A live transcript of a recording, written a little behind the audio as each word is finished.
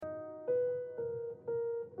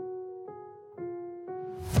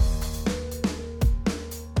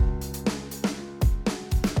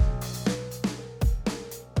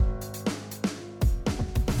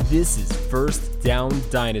This is First Down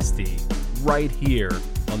Dynasty, right here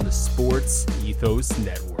on the Sports Ethos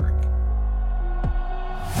Network.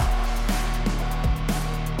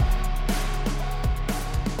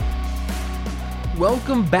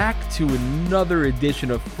 Welcome back to another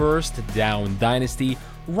edition of First Down Dynasty,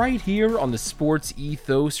 right here on the Sports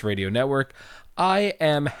Ethos Radio Network. I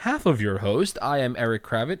am half of your host. I am Eric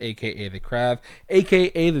Kravitz, a.k.a. The Krav,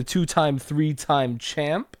 a.k.a. the two-time, three-time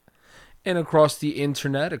champ. And across the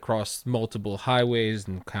internet, across multiple highways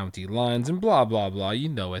and county lines and blah, blah, blah, you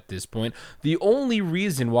know at this point, the only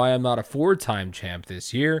reason why I'm not a four-time champ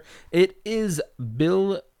this year, it is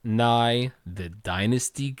Bill Nye, the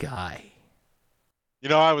Dynasty Guy. You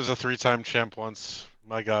know, I was a three-time champ once.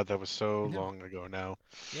 My God, that was so long ago now.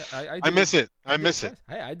 Yeah, I miss it. I miss it.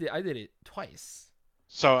 Hey, I did it twice.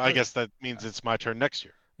 So I guess that means it's my turn next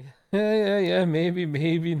year. Yeah,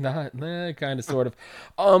 maybe not. Kind of, sort of.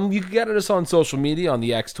 You can get at us on social media, on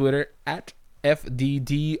the X Twitter, at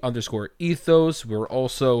FDD_ethos. We're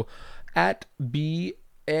also at BNK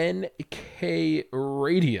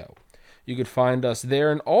Radio. You could find us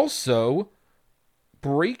there, and also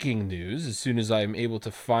breaking news, as soon as I'm able to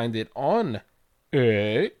find it on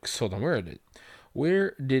X. Hold on,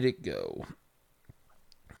 where did it go?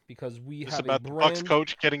 Because we have about the Bucs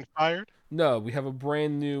coach getting fired? No, we have a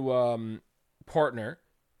brand new partner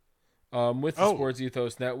with the Sports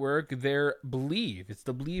Ethos Network. They're Believe. It's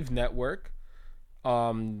the Believe Network.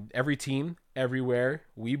 Every team, everywhere,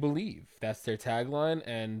 we believe. That's their tagline,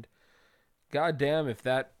 and goddamn if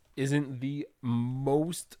that isn't the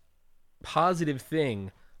most positive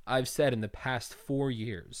thing I've said in the past 4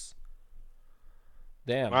 years.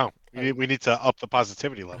 Damn. Wow. We need to up the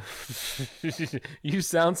positivity level. You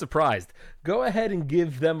sound surprised. Go ahead and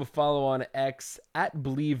give them a follow on X at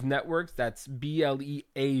Believe Networks. That's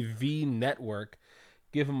BLEAV Network.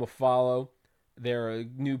 Give them a follow. They're a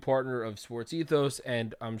new partner of Sports Ethos,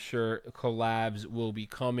 and I'm sure collabs will be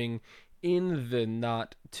coming in the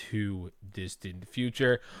not too distant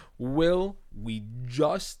future. We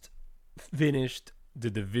just finished the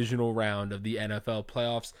divisional round of the NFL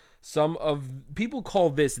playoffs. Some of people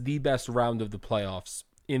call this the best round of the playoffs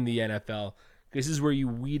in the NFL. This is where you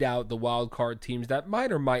weed out the wild card teams that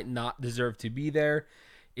might or might not deserve to be there.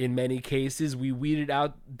 In many cases, we weeded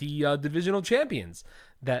out the divisional champions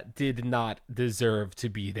that did not deserve to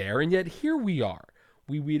be there. And yet here we are.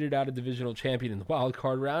 We weeded out a divisional champion in the wild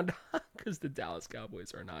card round because the Dallas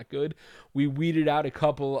Cowboys are not good. We weeded out a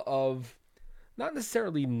couple of not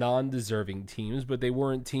necessarily non-deserving teams, but they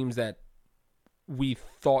weren't teams that we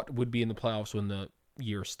thought would be in the playoffs when the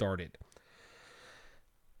year started.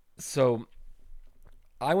 So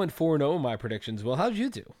I went 4-0 in my predictions. Well, how'd you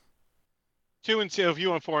do? 2-2. If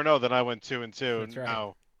you went 4-0, then I went 2-2. That's right.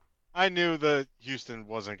 Now, I knew that Houston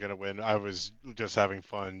wasn't going to win. I was just having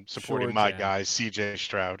fun supporting my guy, CJ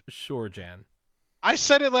Stroud. Sure, Jan. I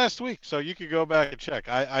said it last week, so you could go back and check.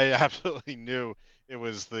 I absolutely knew it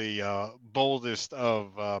was the boldest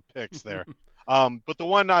of picks there. But the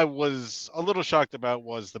one I was a little shocked about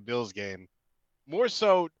was the Bills game. More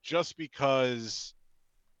so just because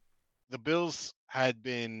the Bills had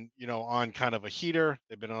been, on kind of a heater.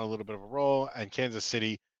 They've been on a little bit of a roll, and Kansas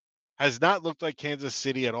City has not looked like Kansas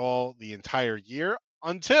City at all the entire year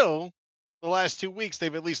until the last 2 weeks.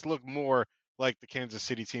 They've at least looked more like the Kansas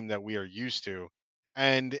City team that we are used to.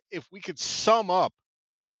 And if we could sum up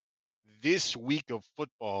this week of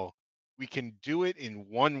football, we can do it in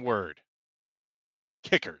one word: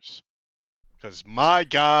 kickers. Because my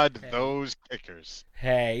God, those kickers.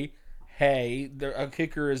 Hey, a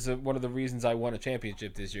kicker is one of the reasons I won a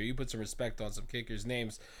championship this year. You put some respect on some kickers'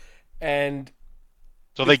 names. And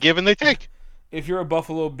so they give and they take. If you're a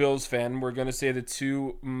Buffalo Bills fan, we're going to say the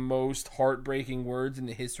two most heartbreaking words in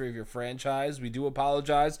the history of your franchise. We do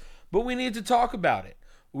apologize, but we need to talk about it.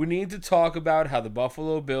 We need to talk about how the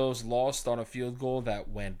Buffalo Bills lost on a field goal that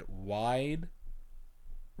went wide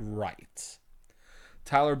right.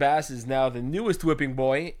 Tyler Bass is now the newest whipping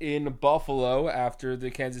boy in Buffalo after the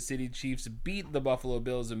Kansas City Chiefs beat the Buffalo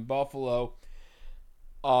Bills in Buffalo.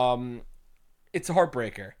 It's a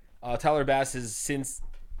heartbreaker. Tyler Bass has since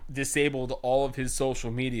disabled all of his social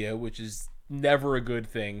media, which is never a good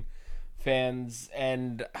thing. Fans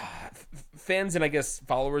and I guess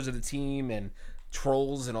followers of the team and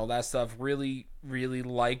trolls and all that stuff really, really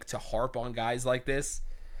like to harp on guys like this.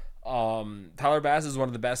 Tyler Bass is one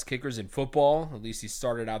of the best kickers in football. At least he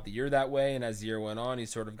started out the year that way, and as the year went on, he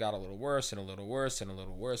sort of got a little worse and a little worse and a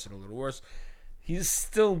little worse and a little worse. He's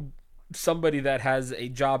still somebody that has a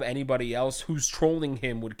job anybody else who's trolling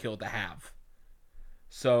him would kill to have.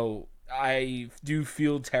 So I do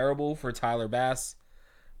feel terrible for Tyler Bass,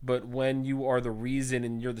 But when you are the reason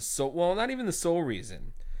and you're the sole, well, not even the sole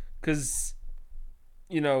reason, because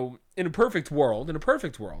in a perfect world,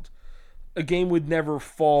 a game would never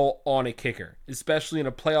fall on a kicker, especially in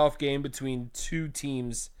a playoff game between two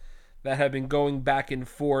teams that have been going back and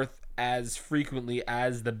forth as frequently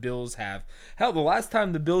as the Bills have. Hell, the last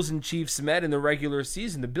time the Bills and Chiefs met in the regular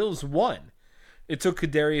season, the Bills won. It took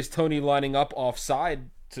Kadarius Toney lining up offside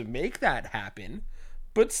to make that happen,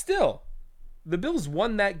 but still, the Bills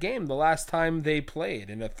won that game the last time they played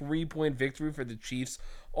in a 3-point victory for the Chiefs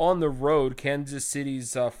on the road. Kansas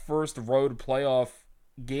City's first road playoff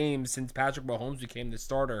game since Patrick Mahomes became the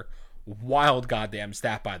starter. Wild goddamn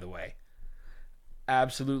stat, by the way.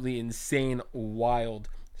 Absolutely insane, wild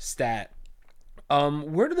stat.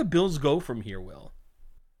 Where do the Bills go from here, Will?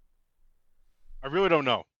 I really don't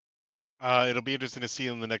know. It'll be interesting to see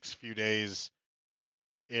in the next few days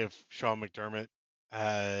if Sean McDermott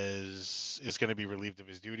is going to be relieved of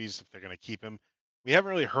his duties, if they're going to keep him. We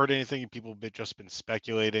haven't really heard anything. People have just been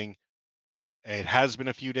speculating. It has been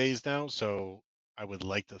a few days now, so I would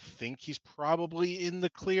like to think he's probably in the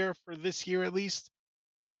clear for this year at least.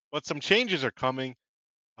 But some changes are coming.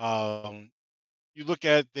 Um, you look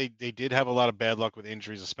at they did have a lot of bad luck with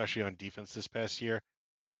injuries, especially on defense this past year,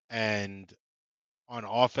 and on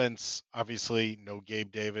offense, obviously no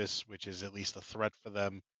Gabe Davis, which is at least a threat for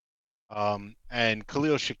them. And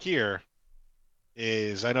Khalil Shakir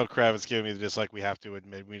is, I know Kravitz giving me the dislike. We have to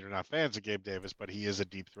admit we are not fans of Gabe Davis, but he is a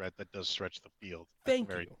deep threat that does stretch the field at the Thank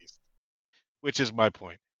very you. least, which is my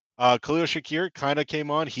point. Khalil Shakir kind of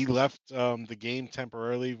came on. He left the game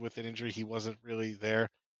temporarily with an injury. He wasn't really there.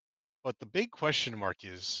 But the big question mark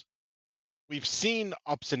is we've seen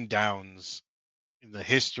ups and downs in the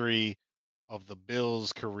history of the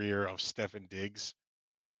Bills' career of Stefon Diggs.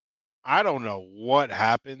 I don't know what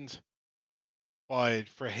happened, but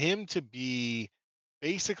for him to be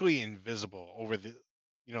basically invisible over the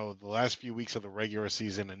last few weeks of the regular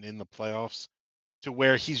season and in the playoffs, to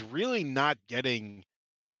where he's really not getting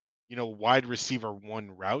wide receiver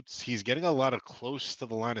one routes. He's getting a lot of close to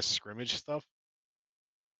the line of scrimmage stuff.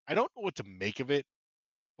 I don't know what to make of it,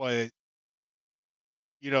 but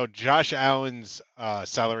Josh Allen's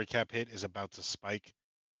salary cap hit is about to spike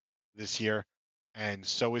this year, and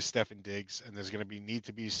so is Stefon Diggs, and there's going to need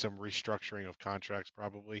to be some restructuring of contracts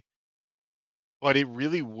probably. But it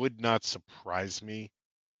really would not surprise me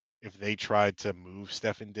if they tried to move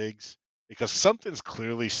Stefon Diggs because something's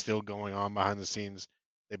clearly still going on behind the scenes.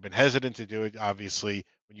 They've been hesitant to do it. Obviously,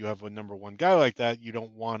 when you have a number one guy like that, you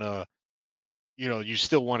don't want to, you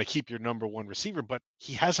still want to keep your number one receiver, but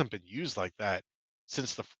he hasn't been used like that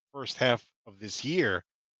since the first half of this year.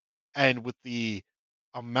 And with the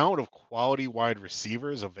amount of quality wide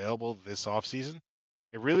receivers available this offseason,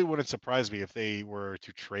 it really wouldn't surprise me if they were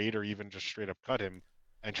to trade or even just straight up cut him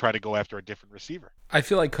and try to go after a different receiver. I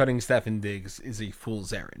feel like cutting Stefon Diggs is a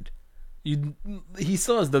fool's errand. You, he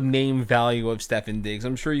still has the name value of Stefon Diggs.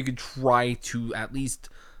 I'm sure you could try to at least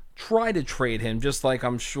try to trade him, just like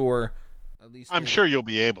I'm sure at least I'm sure you'll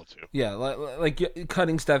be able to. yeah, like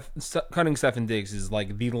cutting Stefon Diggs is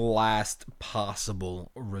like the last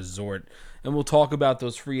possible resort. And we'll talk about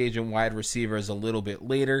those free agent wide receivers a little bit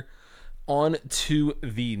later. On to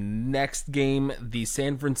the next game. The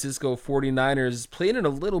San Francisco 49ers played in a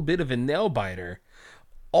little bit of a nail biter.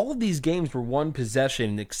 All of these games were one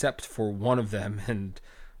possession except for one of them, and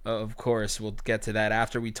of course we'll get to that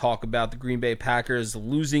after we talk about the Green Bay Packers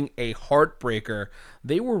losing a heartbreaker.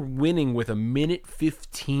 They were winning with a minute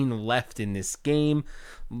 15 left in this game,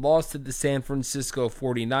 lost to the San Francisco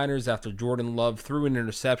 49ers after Jordan Love threw an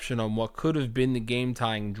interception on what could have been the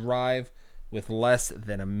game-tying drive with less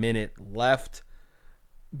than a minute left.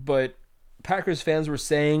 But Packers fans were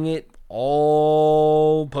saying it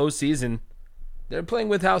all postseason. They're playing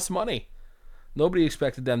with house money. Nobody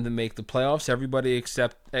expected them to make the playoffs. Everybody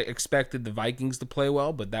expected the Vikings to play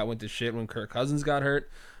well, but that went to shit when Kirk Cousins got hurt.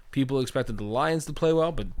 People expected the Lions to play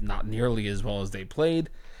well, but not nearly as well as they played.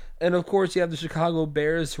 And of course, you have the Chicago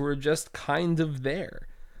Bears, who are just kind of there.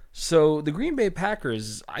 So the Green Bay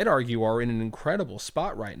Packers, I'd argue, are in an incredible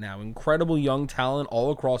spot right now. Incredible young talent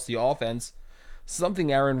all across the offense.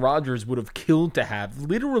 Something Aaron Rodgers would have killed to have,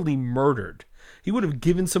 literally murdered. He would have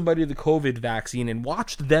given somebody the COVID vaccine and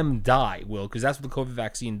watched them die, Will, because that's what the COVID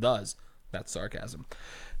vaccine does. That's sarcasm.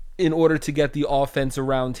 In order to get the offense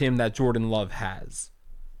around him that Jordan Love has.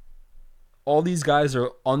 All these guys are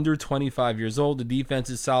under 25 years old. The defense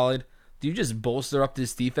is solid. Do you just bolster up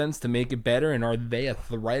this defense to make it better? And are they a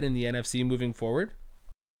threat in the NFC moving forward?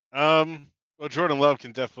 Well, Jordan Love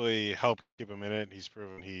can definitely help keep him in it. He's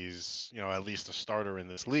proven he's, at least a starter in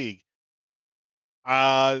this league.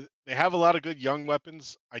 They have a lot of good young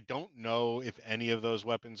weapons. I don't know if any of those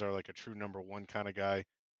weapons are like a true number one kind of guy.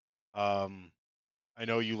 Um, I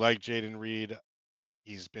know you like Jaden Reed.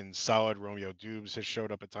 He's been solid. Romeo Dubes has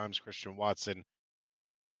showed up at times. Christian Watson,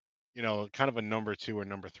 kind of a number two or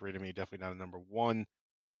number three to me. Definitely not a number one.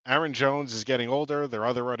 Aaron Jones is getting older. Their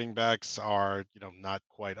other running backs are, not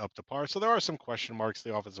quite up to par. So there are some question marks.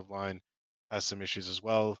 The offensive line has some issues as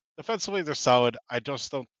well. Defensively, they're solid. I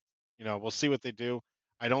just don't, we'll see what they do.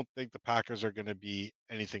 I don't think the Packers are going to be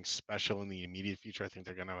anything special in the immediate future. I think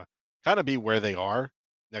they're going to kind of be where they are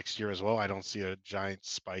next year as well. I don't see a giant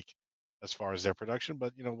spike as far as their production,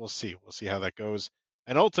 but, we'll see. We'll see how that goes.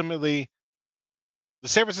 And ultimately, the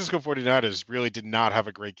San Francisco 49ers really did not have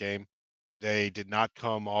a great game. They did not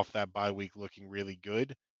come off that bye week looking really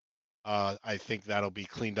good. I think that'll be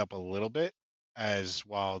cleaned up a little bit, as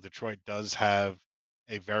while Detroit does have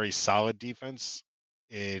a very solid defense,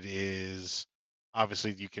 it is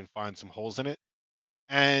obviously you can find some holes in it.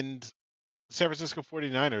 And the San Francisco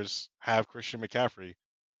 49ers have Christian McCaffrey.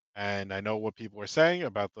 And I know what people are saying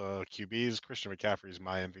about the QBs. Christian McCaffrey is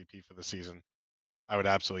my MVP for the season. I would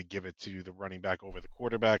absolutely give it to the running back over the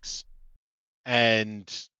quarterbacks.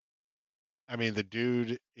 And I mean, the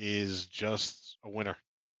dude is just a winner.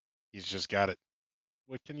 He's just got it.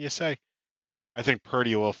 What can you say? I think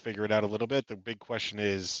Purdy will figure it out a little bit. The big question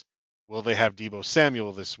is, will they have Debo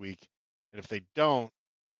Samuel this week? And if they don't,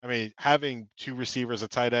 I mean, having two receivers, a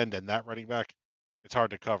tight end, and that running back, it's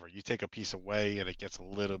hard to cover. You take a piece away, and it gets a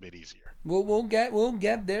little bit easier. We'll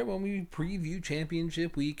get there when we preview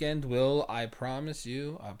championship weekend. Will, I promise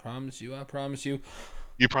you, I promise you, I promise you.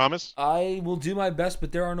 You promise? I will do my best,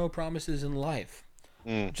 but there are no promises in life.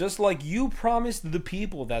 Just like you promised the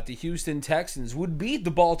people that the Houston Texans would beat the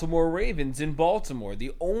Baltimore Ravens in Baltimore,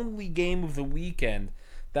 the only game of the weekend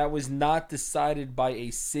that was not decided by a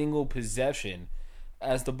single possession,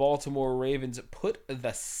 as the Baltimore Ravens put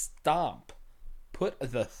the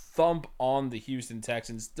thump on the Houston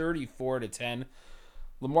Texans 34-10.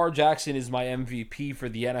 Lamar Jackson is my MVP for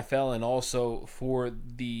the NFL and also for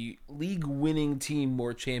the league-winning team,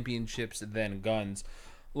 more championships than guns.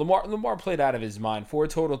 Lamar played out of his mind. 4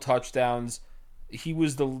 total touchdowns. He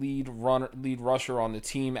was the lead rusher on the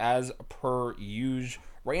team as per usual.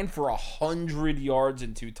 Ran for 100 yards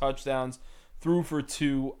and 2 touchdowns. Threw for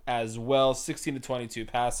 2 as well. 16-22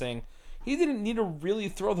 passing. He didn't need to really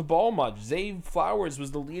throw the ball much. Zay Flowers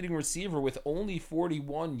was the leading receiver with only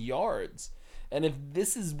 41 yards. And if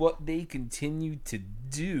this is what they continue to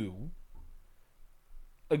do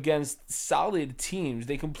against solid teams,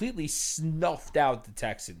 they completely snuffed out the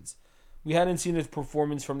Texans. We hadn't seen a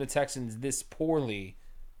performance from the Texans this poorly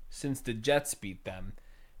since the Jets beat them.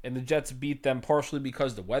 And the Jets beat them partially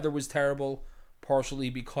because the weather was terrible, partially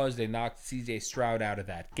because they knocked CJ Stroud out of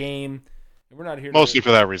that game. And we're not here Mostly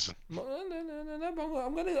for that reason.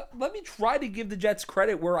 Let me try to give the Jets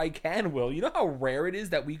credit where I can, Will. You know how rare it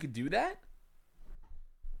is that we could do that?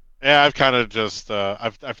 Yeah, I've kind of just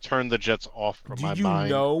I've turned the Jets off from Do my you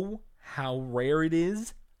mind. know how rare it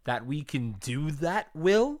is that we can do that,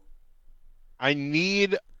 Will? I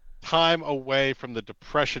need time away from the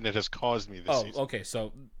depression it has caused me this season. Okay.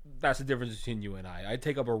 So that's the difference between you and I. I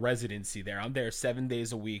take up a residency there. I'm there 7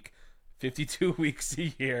 days a week, 52 weeks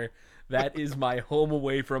a year. That is my home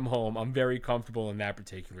away from home. I'm very comfortable in that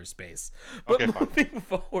particular space. But Okay, moving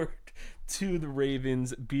forward to the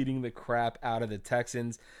Ravens beating the crap out of the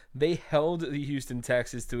Texans, they held the Houston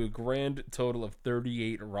Texans to a grand total of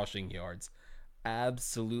 38 rushing yards.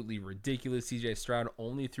 Absolutely ridiculous. CJ Stroud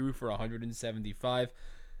only threw for 175.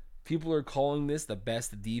 People are calling this the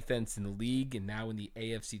best defense in the league and now in the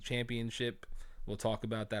AFC Championship. We'll talk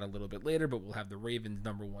about that a little bit later, but we'll have the Ravens'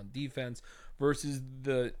 number one defense versus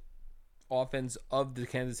the offense of the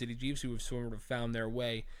Kansas City Chiefs, who have sort of found their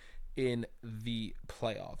way in the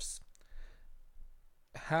playoffs.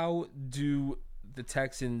 How do the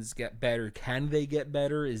Texans get better? Can they get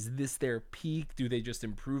better? Is this their peak? Do they just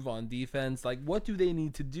improve on defense? Like, what do they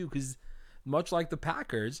need to do? Because much like the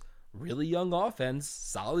Packers, really young offense,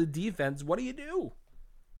 solid defense, what do you do?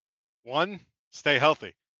 One, stay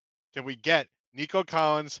healthy. Can we get Nico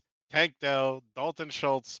Collins, Tank Dell, Dalton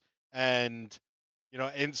Schultz, and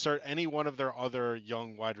insert any one of their other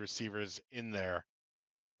young wide receivers in there,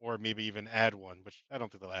 or maybe even add one, which I don't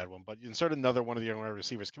think they'll add one, but insert another one of the young wide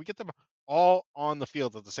receivers. Can we get them all on the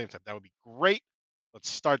field at the same time? That would be great. Let's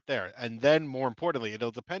start there. And then more importantly,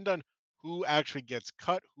 it'll depend on who actually gets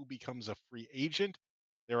cut, who becomes a free agent.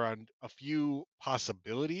 There are a few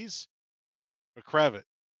possibilities. But Kravitz,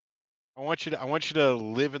 I want you to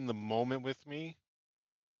live in the moment with me.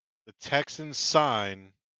 The Texans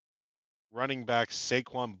sign running back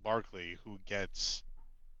Saquon Barkley, who gets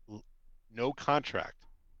no contract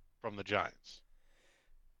from the Giants.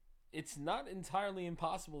 It's not entirely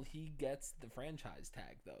impossible he gets the franchise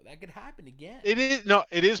tag, though. That could happen again.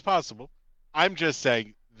 It is possible. I'm just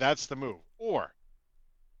saying that's the move. Or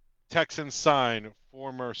Texans sign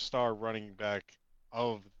former star running back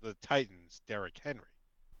of the Titans, Derrick Henry.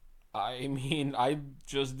 I mean, I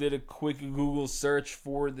just did a quick Google search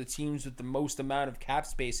for the teams with the most amount of cap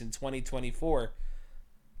space in 2024.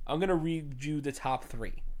 I'm going to read you the top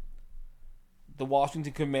three. The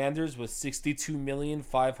Washington Commanders with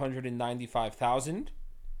 62,595,000.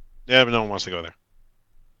 Yeah, but no one wants to go there.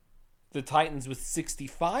 The Titans with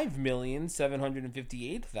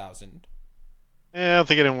 65,758,000. Yeah, I don't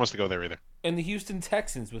think anyone wants to go there either. And the Houston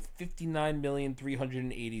Texans with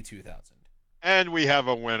 59,382,000. And we have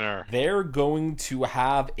a winner. They're going to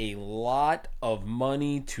have a lot of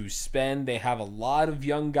money to spend. They have a lot of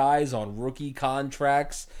young guys on rookie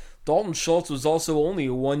contracts. Dalton Schultz was also only a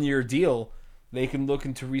 1-year deal. They can look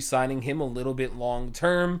into re-signing him a little bit long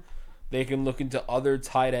term. They can look into other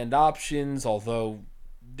tight end options, although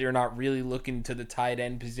they're not really looking to the tight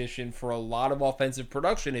end position for a lot of offensive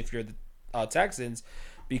production if you're the Texans,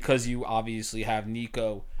 because you obviously have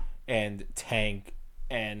Nico and Tank,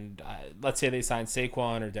 and let's say they sign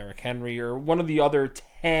Saquon or Derrick Henry or one of the other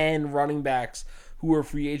 10 running backs who are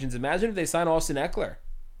free agents. Imagine if they sign Austin Eckler.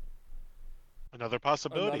 Another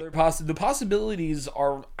possibility. The possibilities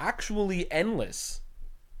are actually endless.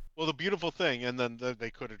 Well, the beautiful thing, and then they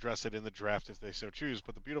could address it in the draft if they so choose,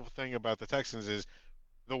 but the beautiful thing about the Texans is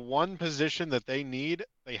the one position that they need,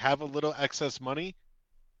 they have a little excess money,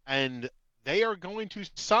 and they are going to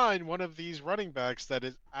sign one of these running backs that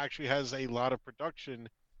actually has a lot of production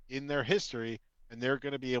in their history, and they're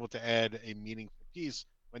going to be able to add a meaningful piece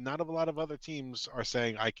when not a lot of other teams are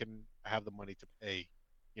saying, I can have the money to pay,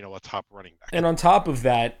 a top running back. And on top of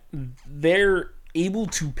that, they're able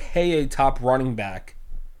to pay a top running back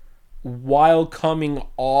while coming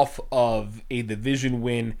off of a division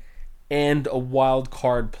win and a wild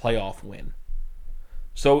card playoff win.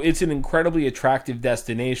 So it's an incredibly attractive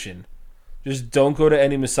destination. Just don't go to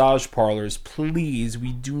any massage parlors, please.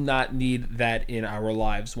 We do not need that in our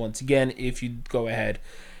lives. Once again, if you go ahead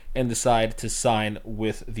and decide to sign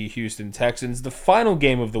with the Houston Texans. The final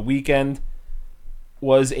game of the weekend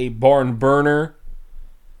was a barn burner.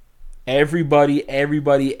 Everybody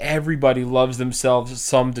loves themselves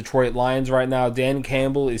some Detroit Lions right now. Dan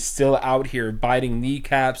Campbell is still out here biting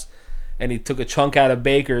kneecaps, and he took a chunk out of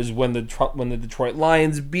Baker's when the Detroit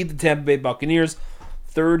Lions beat the Tampa Bay Buccaneers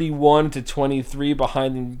 31-23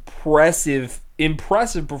 behind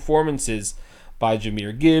impressive performances by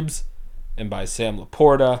Jahmyr Gibbs and by Sam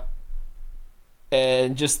Laporta.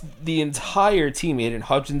 And just the entire team. Aiden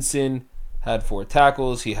Hutchinson had 4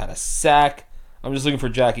 tackles. He had a sack. I'm just looking for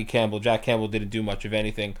Jackie Campbell. Jack Campbell didn't do much of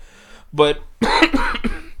anything. But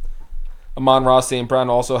Amon-Ra St. Brown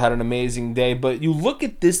also had an amazing day. But you look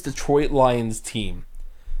at this Detroit Lions team.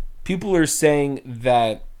 People are saying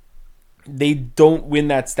that they don't win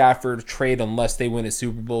that Stafford trade unless they win a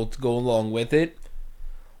Super Bowl to go along with it.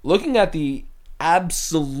 Looking at the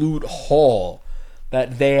absolute haul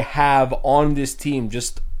that they have on this team,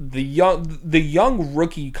 just the young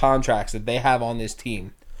rookie contracts that they have on this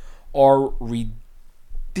team are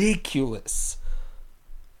ridiculous.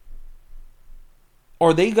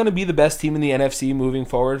 Are they going to be the best team in the NFC moving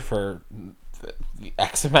forward for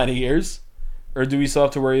X amount of years? Or do we still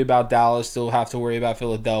have to worry about Dallas, still have to worry about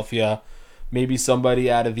Philadelphia, maybe somebody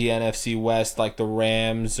out of the NFC West like the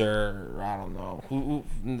Rams, or I don't know.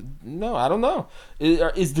 No, I don't know.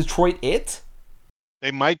 Is Detroit it?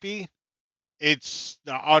 They might be. It's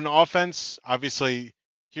on offense. Obviously,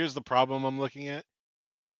 here's the problem I'm looking at.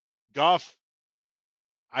 Goff,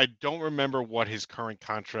 I don't remember what his current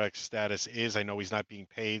contract status is. I know he's not being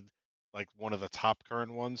paid like one of the top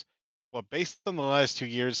current ones, but based on the last 2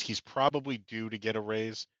 years, he's probably due to get a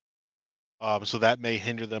raise. So that may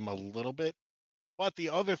hinder them a little bit. But the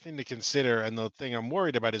other thing to consider, and the thing I'm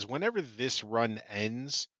worried about, is whenever this run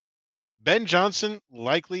ends, Ben Johnson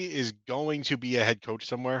likely is going to be a head coach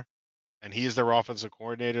somewhere, and he is their offensive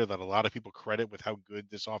coordinator that a lot of people credit with how good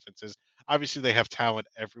this offense is. Obviously, they have talent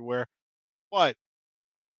everywhere, but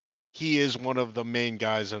he is one of the main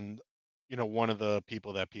guys, and one of the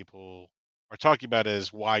people that people are talking about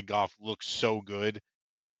is why Goff looks so good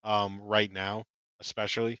right now,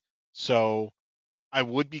 especially. So I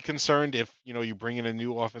would be concerned if you bring in a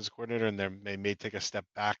new offensive coordinator and they may take a step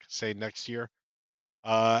back, say next year.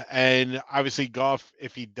 And obviously, Goff,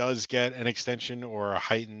 if he does get an extension or a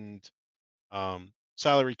heightened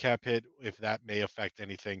salary cap hit, if that may affect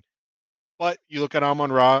anything. But you look at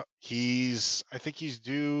Amon Ra, I think he's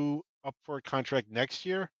due up for a contract next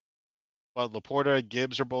year. But Laporta,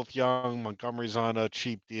 Gibbs are both young. Montgomery's on a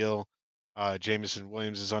cheap deal. Jameson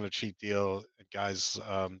Williams is on a cheap deal. Guys,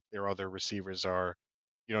 their other receivers are,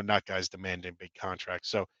 not guys demanding big contracts.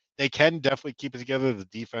 So they can definitely keep it together. The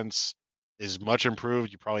defense is much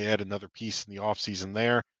improved. You probably add another piece in the offseason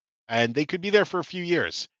there, and they could be there for a few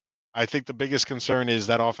years. I think the biggest concern is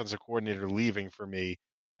that offensive coordinator leaving for me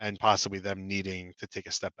and possibly them needing to take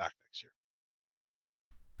a step back next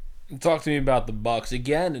year. Talk to me about the Bucks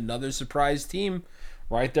again. Another surprise team,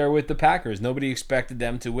 right there with the Packers. Nobody expected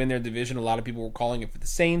them to win their division. A lot of people were calling it for the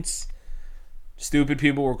Saints. Stupid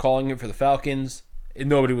people were calling it for the Falcons. And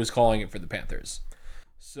nobody was calling it for the Panthers.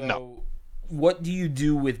 So, No. what do you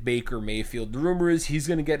do with Baker Mayfield? The rumor is he's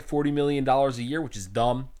going to get $40 million a year, which is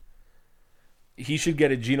dumb. He should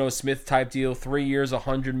get a Geno Smith type deal, 3 years,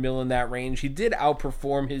 $100 million in that range. He did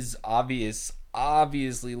outperform his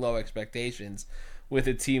obviously low expectations with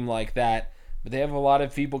a team like that. But they have a lot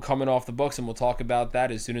of people coming off the books, and we'll talk about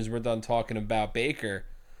that as soon as we're done talking about Baker.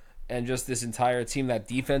 And just this entire team, that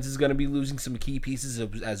defense is going to be losing some key pieces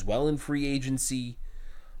as well in free agency.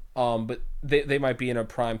 But they might be in a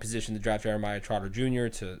prime position to draft Jeremiah Trotter Jr.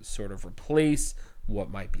 to sort of replace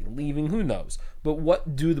what might be leaving. Who knows? But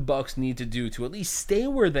what do the Bucks need to do to at least stay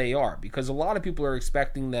where they are? Because a lot of people are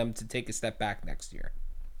expecting them to take a step back next year.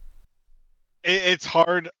 It's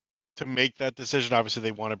hard to make that decision. Obviously,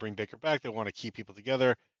 they want to bring Baker back. They want to keep people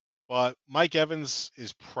together. But Mike Evans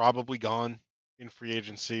is probably gone in free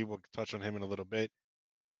agency. We'll touch on him in a little bit.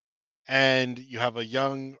 And you have a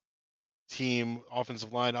young team,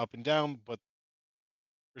 offensive line up and down, but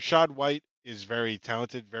Rashad White is very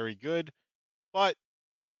talented, very good. But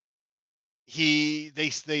they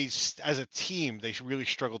as a team, they really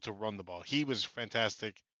struggled to run the ball. He was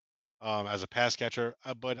fantastic as a pass catcher,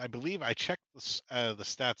 but I believe I checked the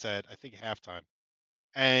stats at I think halftime,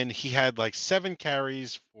 and he had like 7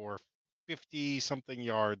 carries for 50 something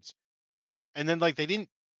yards, and then like they didn't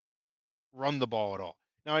run the ball at all.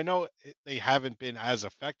 Now I know they haven't been as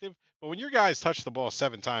effective, but when your guys touch the ball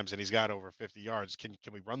 7 times and he's got over 50 yards, can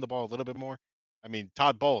we run the ball a little bit more? I mean,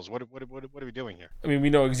 Todd Bowles, what are we doing here? I mean, we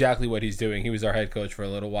know exactly what he's doing. He was our head coach for a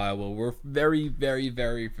little while. Well, we're very, very,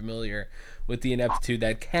 very familiar with the ineptitude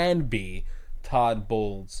that can be Todd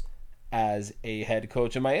Bowles as a head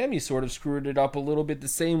coach. And Miami sort of screwed it up a little bit the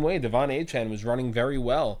same way. Devon Achane was running very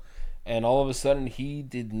well, and all of a sudden he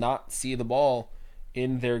did not see the ball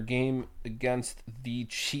in their game against the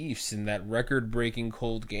Chiefs in that record-breaking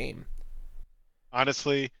cold game.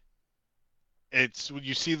 Honestly, it's when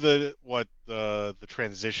you see what the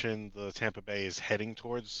transition the Tampa Bay is heading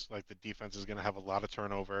towards. Like the defense is going to have a lot of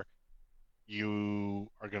turnover. You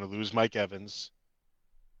are going to lose Mike Evans.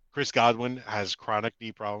 Chris Godwin has chronic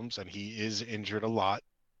knee problems and he is injured a lot.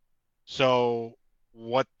 So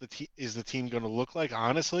what is the team going to look like?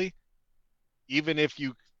 Honestly, even if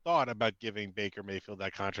you thought about giving Baker Mayfield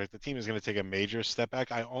that contract, the team is going to take a major step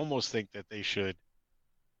back. I almost think that they should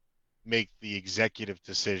make the executive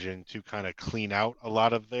decision to kind of clean out a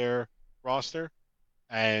lot of their roster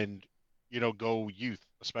and go youth,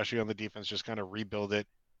 especially on the defense, just kind of rebuild it.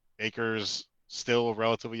 Baker's still a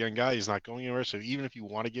relatively young guy. He's not going anywhere. So even if you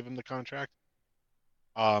want to give him the contract,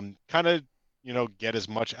 kind of, get as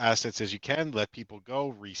much assets as you can, let people go,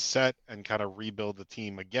 reset, and kind of rebuild the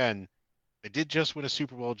team again. They did just win a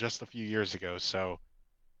Super Bowl just a few years ago. So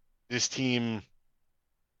this team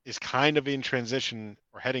is kind of in transition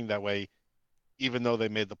or heading that way, even though they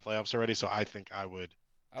made the playoffs already. So I think I would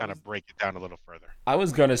kind of break it down a little further. I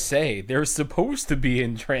was going to say, they're supposed to be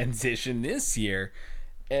in transition this year,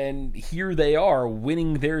 and here they are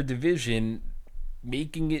winning their division,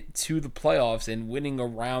 making it to the playoffs, and winning a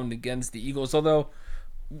round against the Eagles. Although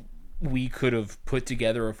we could have put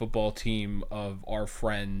together a football team of our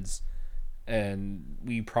friends, and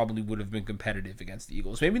we probably would have been competitive against the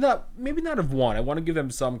Eagles. Maybe not have won. I want to give them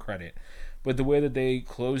some credit. But the way that they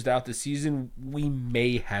closed out the season, we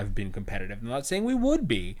may have been competitive. I'm not saying we would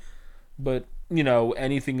be, but,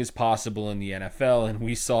 anything is possible in the NFL, and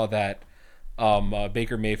we saw that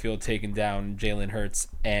Baker Mayfield taking down Jalen Hurts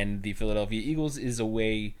and the Philadelphia Eagles is a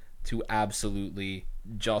way to absolutely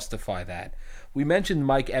justify that. We mentioned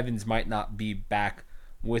Mike Evans might not be back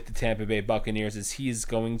with the Tampa Bay Buccaneers as he is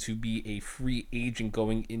going to be a free agent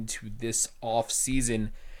going into this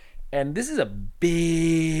offseason. And this is a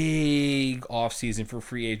big offseason for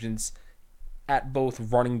free agents at both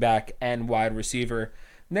running back and wide receiver.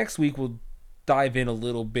 Next week, we'll dive in a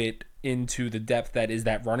little bit into the depth that is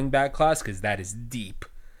that running back class, because that is deep.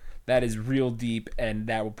 That is real deep, and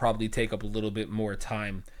that will probably take up a little bit more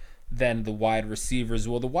time than the wide receivers.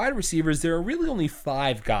 Well, the wide receivers, there are really only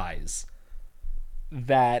 5 guys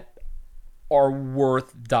that are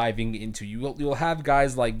worth diving into. You'll have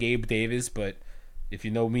guys like Gabe Davis, but if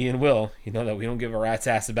you know me and Will, you know that we don't give a rat's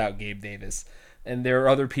ass about Gabe Davis. And there are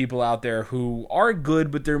other people out there who are good,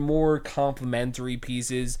 but they're more complementary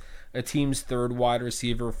pieces. A team's third wide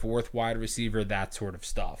receiver, fourth wide receiver, that sort of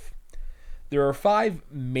stuff. There are 5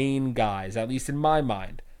 main guys, at least in my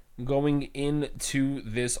mind, going into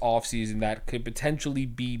this offseason that could potentially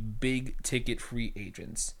be big ticket free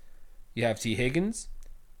agents. You have T. Higgins,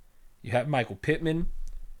 you have Michael Pittman,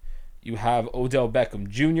 you have Odell Beckham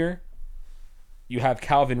Jr., you have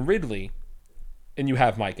Calvin Ridley, and you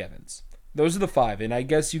have Mike Evans. Those are the 5, and I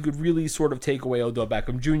guess you could really sort of take away Odell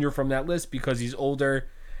Beckham Jr. from that list because he's older.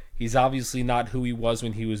 He's obviously not who he was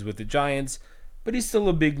when he was with the Giants, but he's still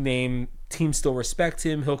a big name. Teams still respect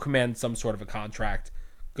him. He'll command some sort of a contract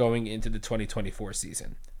going into the 2024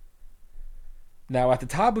 season. Now, at the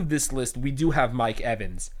top of this list, we do have Mike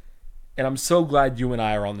Evans. And I'm so glad you and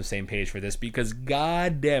I are on the same page for this because,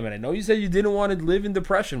 god damn it, I know you said you didn't want to live in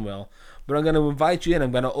depression, Will, but I'm going to invite you in.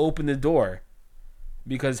 I'm going to open the door.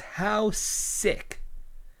 Because how sick,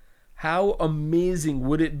 how amazing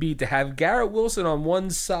would it be to have Garrett Wilson on one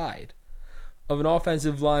side of an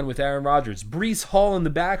offensive line with Aaron Rodgers, Breece Hall in the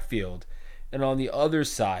backfield, and on the other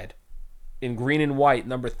side, in green and white,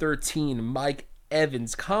 number 13, Mike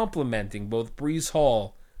Evans, complimenting both Breece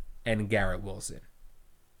Hall and Garrett Wilson.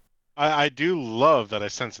 I do love that I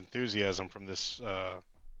sense enthusiasm from this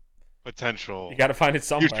potential You got to find it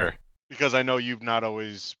somewhere. future, because I know you've not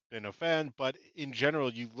always been a fan, but in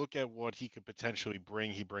general, you look at what he could potentially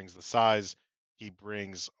bring. He brings the size, he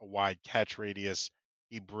brings a wide catch radius,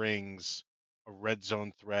 he brings a red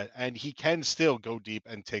zone threat, and he can still go deep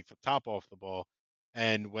and take the top off the ball.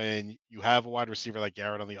 And when you have a wide receiver like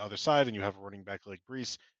Garrett on the other side and you have a running back like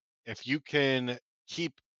Breece, if you can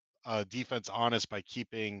keep defense honest by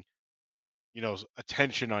keeping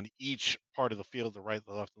attention on each part of the field, the right,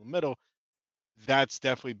 the left, and the middle, that's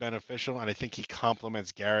definitely beneficial. And I think he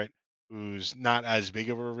complements Garrett, who's not as big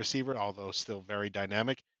of a receiver, although still very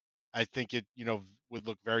dynamic. I think it, would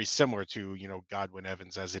look very similar to, Godwin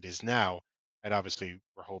Evans as it is now. And obviously,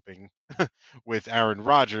 we're hoping with Aaron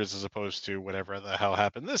Rodgers as opposed to whatever the hell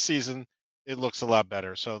happened this season, it looks a lot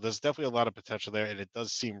better. So there's definitely a lot of potential there. And it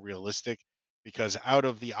does seem realistic because out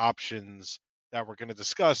of the options that we're going to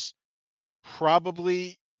discuss,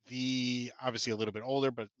 probably the obviously a little bit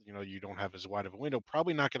older, but you don't have as wide of a window.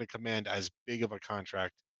 Probably not going to command as big of a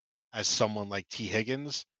contract as someone like T.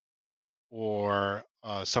 Higgins or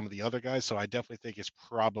some of the other guys. So I definitely think it's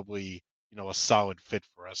probably a solid fit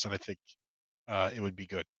for us, and I think it would be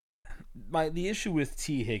good. The issue with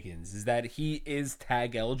T. Higgins is that he is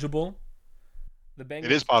tag eligible.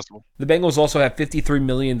 It is possible. The Bengals also have $53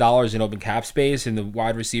 million in open cap space, and the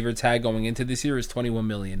wide receiver tag going into this year is $21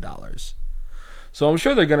 million. So I'm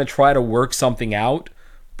sure they're going to try to work something out,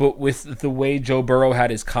 but with the way Joe Burrow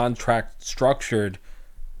had his contract structured,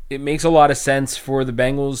 it makes a lot of sense for the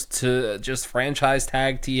Bengals to just franchise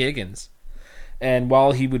tag T. Higgins. And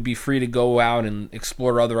while he would be free to go out and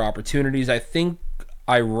explore other opportunities, I think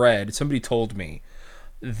I read, somebody told me,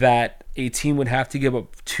 that a team would have to give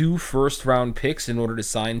up 2 first-round picks in order to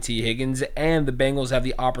sign T. Higgins, and the Bengals have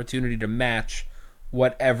the opportunity to match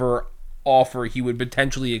whatever offer he would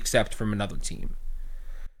potentially accept from another team.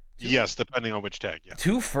 Yes, depending on which tag. Yeah.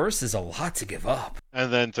 2 firsts is a lot to give up.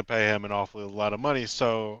 And then to pay him an awfully lot of money.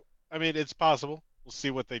 So, I mean, it's possible. We'll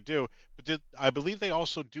see what they do. But I believe they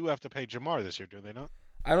also do have to pay Jamar this year, do they not?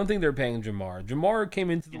 I don't think they're paying Jamar. Jamar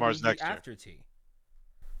came into the Jamar's league after T.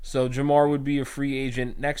 So Jamar would be a free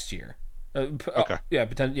agent next year. Okay. Yeah,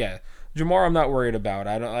 Jamar, I'm not worried about.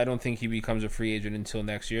 I don't think he becomes a free agent until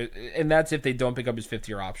next year, and that's if they don't pick up his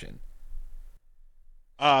 5th-year option.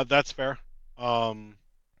 That's fair.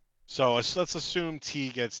 So let's assume T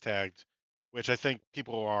gets tagged, which I think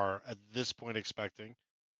people are at this point expecting.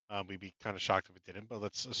 We'd be kind of shocked if it didn't, but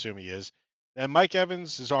let's assume he is. And Mike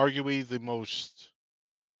Evans is arguably the most,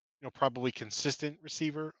 probably consistent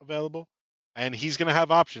receiver available. And he's going to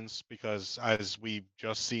have options because, as we've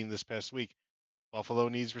just seen this past week, Buffalo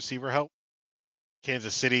needs receiver help.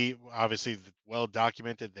 Kansas City, obviously, well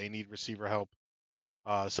documented, they need receiver help.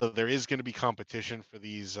 So there is going to be competition for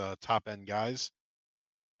these top end guys.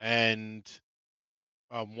 And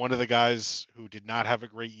one of the guys who did not have a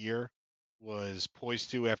great year was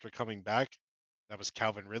poised to after coming back. That was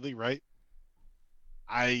Calvin Ridley, right?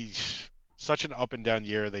 Such an up and down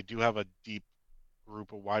year. They do have a deep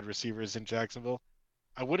group of wide receivers in Jacksonville.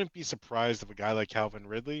 I wouldn't be surprised if a guy like Calvin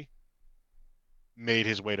Ridley made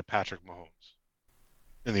his way to Patrick Mahomes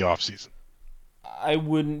in the offseason. I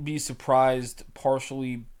wouldn't be surprised,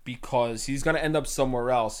 partially because he's going to end up somewhere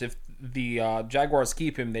else. If the Jaguars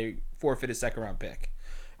keep him, they forfeit a second round pick.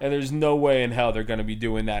 And there's no way in hell they're going to be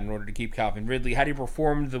doing that in order to keep Calvin Ridley. Had he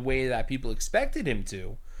performed the way that people expected him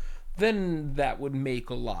to, then that would make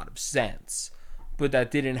a lot of sense. But that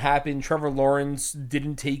didn't happen. Trevor Lawrence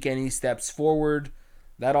didn't take any steps forward.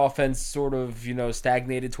 That offense sort of,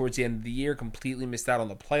 stagnated towards the end of the year, completely missed out on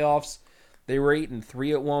the playoffs. They were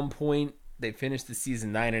 8-3 at one point. They finished the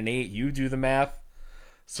season 9-8. You do the math.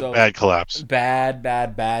 So bad collapse.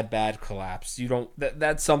 Bad collapse. You don't.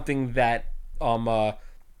 That's something that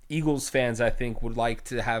Eagles fans, I think, would like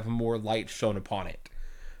to have more light shown upon it,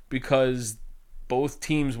 because both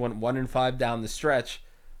teams went 1-5 down the stretch.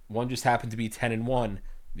 One just happened to be 10-1.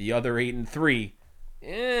 The other 8-3.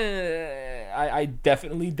 I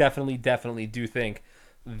definitely do think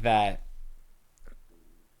that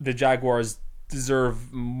the Jaguars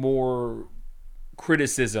deserve more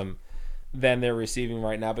criticism than they're receiving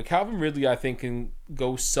right now. But Calvin Ridley, I think, can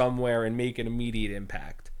go somewhere and make an immediate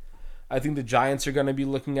impact. I think the Giants are going to be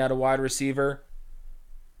looking at a wide receiver.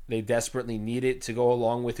 They desperately need it to go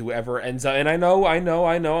along with whoever ends up. And I know. I'm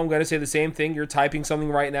going to say the same thing. You're typing something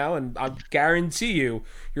right now, and I guarantee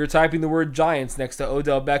you're typing the word Giants next to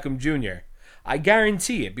Odell Beckham Jr. I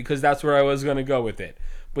guarantee it, because that's where I was going to go with it.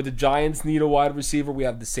 But the Giants need a wide receiver. We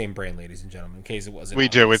have the same brain, ladies and gentlemen, in case it wasn't We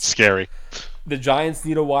obvious. do. It's scary. The Giants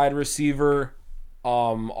need a wide receiver.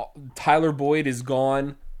 Tyler Boyd is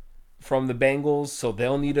gone from the Bengals, so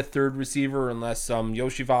they'll need a third receiver unless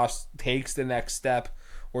Yoshi Voss takes the next step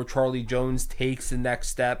or Charlie Jones takes the next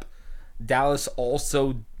step. Dallas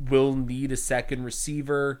also will need a second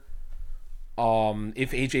receiver.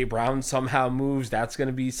 If A.J. Brown somehow moves, that's going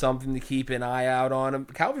to be something to keep an eye out on.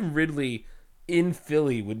 Calvin Ridley in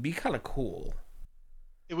Philly would be kind of cool.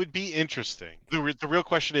 It would be interesting. The real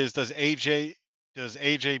question is, does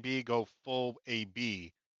AJB go full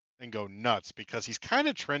AB and go nuts? Because he's kind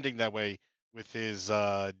of trending that way with his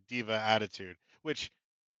diva attitude, which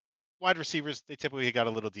wide receivers, they typically got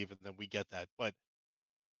a little diva, then we get that. But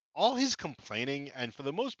all his complaining, and for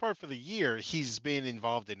the most part for the year, he's been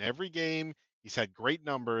involved in every game. He's had great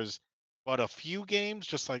numbers, but a few games,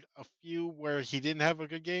 just like a few where he didn't have a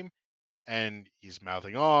good game, and he's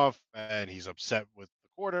mouthing off, and he's upset with the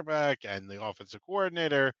quarterback and the offensive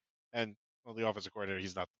coordinator, and well, the offensive coordinator,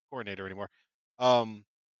 he's not the coordinator anymore.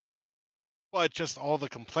 But just all the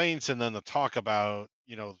complaints, and then the talk about,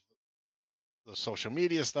 the social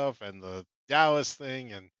media stuff and the Dallas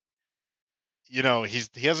thing, and he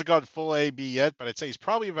hasn't gone full AB yet, but I'd say he's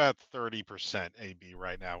probably about 30% AB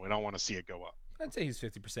right now. We don't want to see it go up. I'd say he's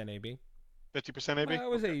 50% AB. 50% AB? I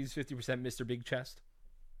would say he's 50% Mr. Big Chest.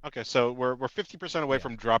 Okay, so we're 50% away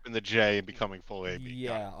from dropping the J and becoming full AB.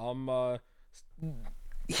 Yeah,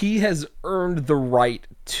 he has earned the right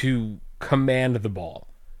to command the ball.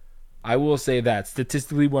 I will say that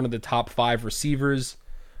statistically one of the top 5 receivers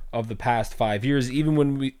of the past 5 years. Even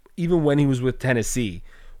when he was with Tennessee,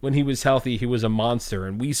 when he was healthy, he was a monster.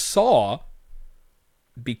 And we saw,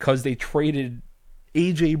 because they traded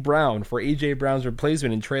A.J. Brown for A.J. Brown's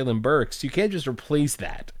replacement in Treylon Burks, you can't just replace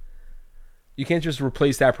that. You can't just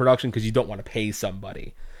replace that production because you don't want to pay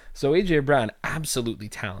somebody. So A.J. Brown, absolutely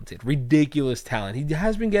talented. Ridiculous talent. He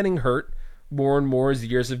has been getting hurt more and more as the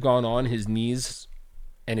years have gone on. His knees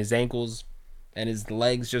and his ankles and his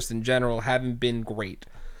legs just in general haven't been great,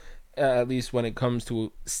 at least when it comes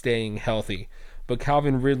to staying healthy. But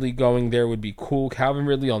Calvin Ridley going there would be cool. Calvin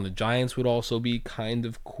Ridley on the Giants would also be kind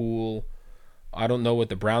of cool. I don't know what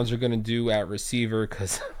the Browns are going to do at receiver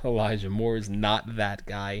because Elijah Moore is not that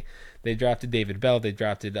guy. They drafted David Bell. They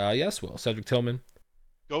drafted, Cedric Tillman.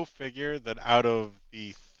 Go figure that out of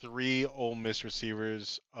the 3 Ole Miss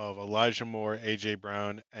receivers of Elijah Moore, A.J.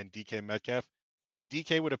 Brown, and DK Metcalf,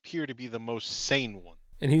 DK would appear to be the most sane one.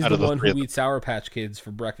 And he's the one who eats Sour Patch Kids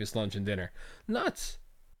for breakfast, lunch, and dinner. Nuts.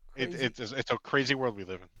 It's a crazy world we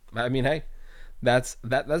live in. I mean, hey, that's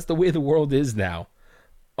the way the world is now.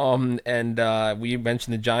 We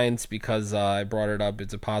mentioned the Giants because I brought it up.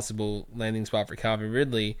 It's a possible landing spot for Calvin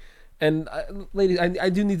Ridley. And ladies, I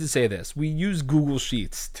do need to say this: we use Google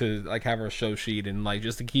Sheets to have our show sheet and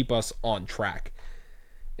just to keep us on track.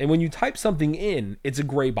 And when you type something in, it's a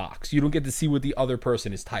gray box. You don't get to see what the other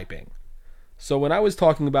person is typing. So when I was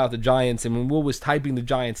talking about the Giants and when Will was typing the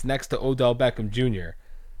Giants next to Odell Beckham Jr.,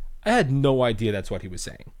 I had no idea that's what he was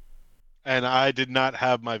saying. And I did not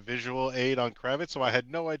have my visual aid on Kravitz, so I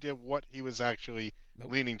had no idea what he was actually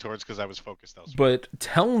leaning towards because I was focused elsewhere. But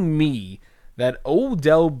tell me that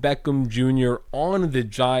Odell Beckham Jr. on the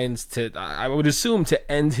Giants I would assume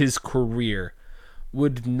to end his career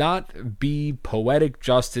would not be poetic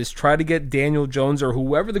justice. Try to get Daniel Jones or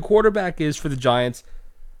whoever the quarterback is for the Giants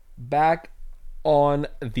back on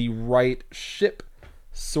the right ship,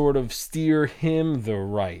 sort of steer him the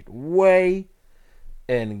right way.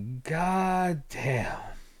 And goddamn,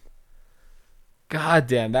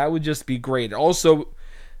 that would just be great. Also,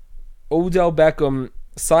 Odell Beckham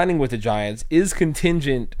signing with the Giants is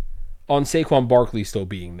contingent on Saquon Barkley still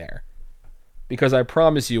being there. Because I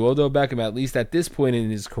promise you, Odell Beckham, at least at this point in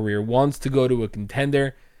his career, wants to go to a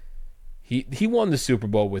contender. He won the Super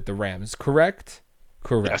Bowl with the Rams, correct?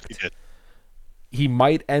 Correct. Yes, he did. He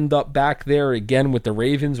might end up back there again with the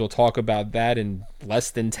Ravens. We'll talk about that in less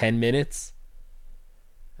than 10 minutes.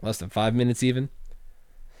 Less than 5 minutes even.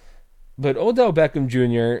 But Odell Beckham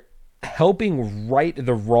Jr. helping right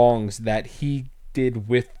the wrongs that he did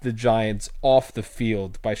with the Giants off the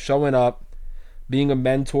field by showing up, being a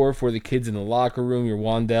mentor for the kids in the locker room, your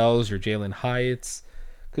Wandells, your Jalen Hyatts.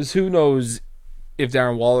 Because who knows if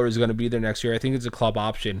Darren Waller is going to be there next year. I think it's a club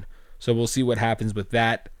option. So we'll see what happens with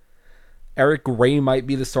that. Eric Gray might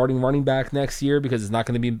be the starting running back next year because it's not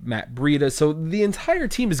going to be Matt Breida. So the entire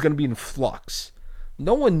team is going to be in flux.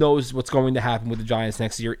 No one knows what's going to happen with the Giants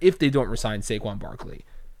next year if they don't resign Saquon Barkley.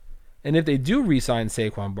 And if they do resign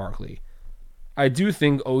Saquon Barkley, I do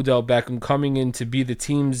think Odell Beckham coming in to be the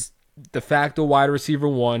team's de facto wide receiver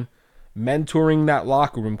one, mentoring that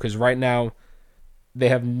locker room, because right now they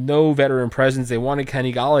have no veteran presence. They wanted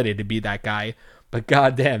Kenny Golladay to be that guy, but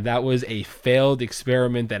goddamn, that was a failed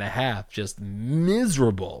experiment and a half. Just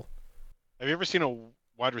miserable. Have you ever seen a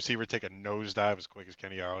wide receiver take a nosedive as quick as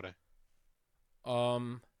Kenny Golladay?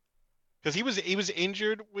 Because he was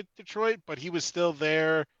injured with Detroit, but he was still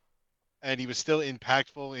there, and he was still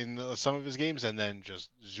impactful in some of his games, and then just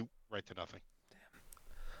zoop right to nothing.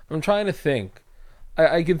 I'm trying to think.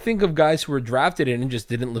 I can think of guys who were drafted in and just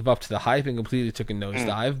didn't live up to the hype and completely took a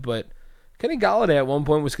nosedive, but Kenny Golladay at one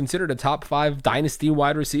point was considered a top 5 dynasty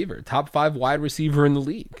wide receiver, top 5 wide receiver in the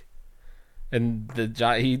league. And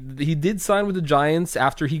he did sign with the Giants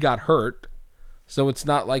after he got hurt, so it's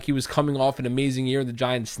not like he was coming off an amazing year and the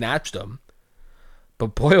Giants snatched him.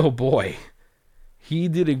 But boy, oh boy, he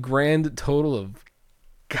did a grand total of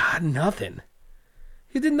nothing.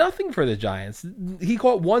 He did nothing for the Giants. He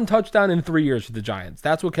caught 1 touchdown in 3 years for the Giants.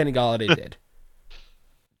 That's what Kenny Golladay did.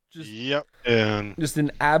 Yep. And just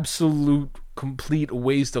an absolute, complete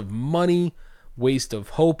waste of money, waste of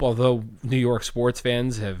hope, although New York sports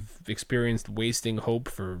fans have experienced wasting hope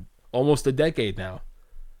for almost a decade now,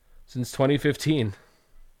 since 2015.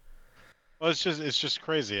 Well, it's just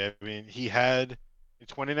crazy. I mean, he had, in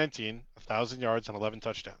 2019, 1,000 yards and 11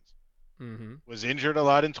 touchdowns. Mm-hmm. Was injured a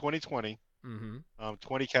lot in 2020. Mm-hmm.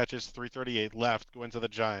 20 catches, 338 left, going to the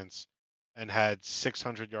Giants, and had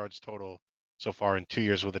 600 yards total so far in 2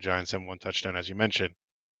 years with the Giants and 1 touchdown, as you mentioned.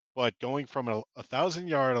 But going from a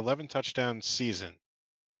 1,000-yard, 11 touchdown season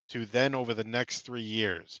to then over the next 3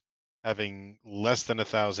 years having less than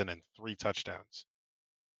 1,000 and 3 touchdowns,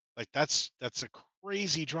 like that's a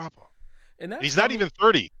crazy drop off. And he's not even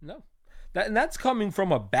 30. No. That's coming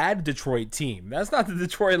from a bad Detroit team. That's not the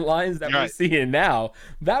Detroit Lions that we're seeing now.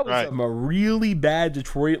 That was from a really bad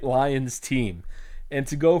Detroit Lions team. And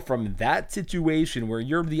to go from that situation where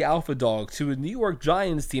you're the alpha dog to a New York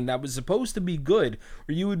Giants team that was supposed to be good,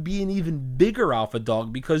 where you would be an even bigger alpha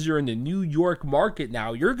dog because you're in the New York market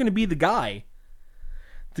now, you're going to be the guy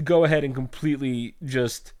to go ahead and completely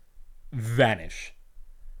just vanish.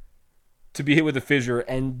 To be hit with a fissure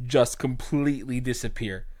and just completely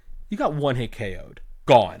disappear. You got 1 hit KO'd.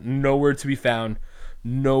 Gone. Nowhere to be found.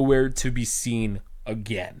 Nowhere to be seen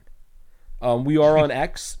again. We are on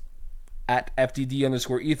X at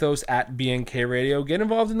FDD_ethos at BNK Radio. Get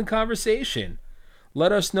involved in the conversation.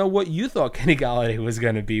 Let us know what you thought Kenny Golladay was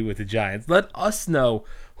going to be with the Giants. Let us know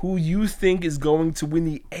who you think is going to win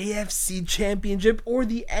the AFC Championship or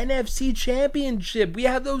the NFC Championship. We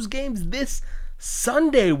have those games this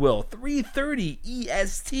Sunday, Will. 3:30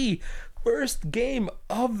 EST. First game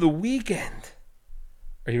of the weekend.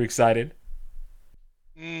 Are you excited?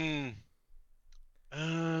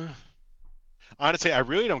 Honestly, I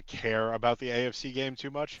really don't care about the AFC game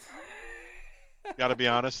too much. Gotta be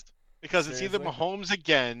honest. Because Seriously? It's either Mahomes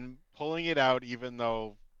again pulling it out, even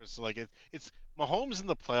though it's like it's Mahomes in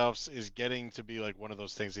the playoffs is getting to be like one of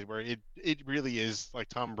those things where it really is like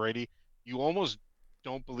Tom Brady. You almost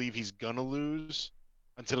don't believe he's gonna lose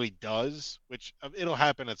until he does, which it'll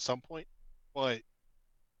happen at some point. But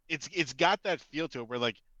it's got that feel to it where,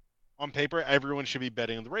 like, on paper, everyone should be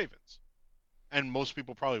betting on the Ravens. And most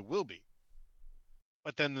people probably will be.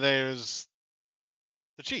 But then there's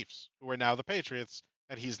the Chiefs, who are now the Patriots,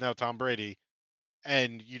 and he's now Tom Brady.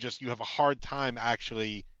 and you have a hard time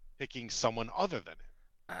actually picking someone other than him.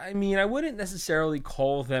 I mean, I wouldn't necessarily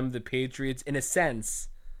call them the Patriots in a sense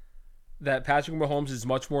that Patrick Mahomes is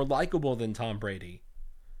much more likable than Tom Brady,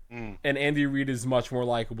 Mm. and Andy Reid is much more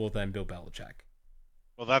likable than Bill Belichick.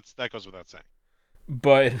 Well, that goes without saying.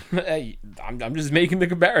 But hey, I'm just making the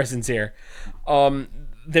comparisons here. Um,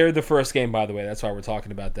 they're the first game, by the way. That's why we're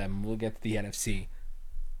talking about them. We'll get to the NFC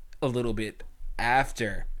a little bit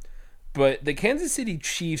after. But the Kansas City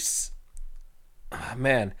Chiefs,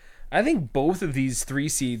 man, I think both of these three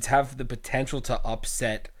seeds have the potential to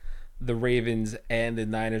upset the Ravens and the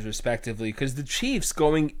Niners, respectively, because the Chiefs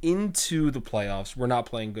going into the playoffs were not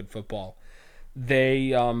playing good football. They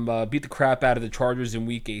beat the crap out of the Chargers in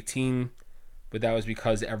Week 18, but that was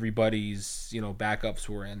because everybody's backups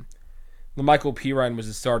were in. Michael Pirine was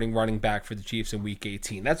the starting running back for the Chiefs in Week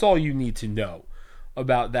 18. That's all you need to know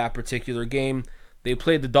about that particular game. They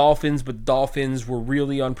played the Dolphins, but the Dolphins were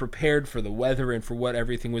really unprepared for the weather and for what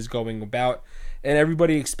everything was going about, and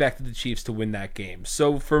everybody expected the Chiefs to win that game.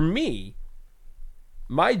 So for me,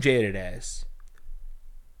 my jaded ass,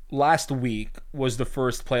 last week was the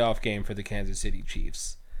first playoff game for the Kansas City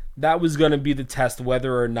Chiefs. That was going to be the test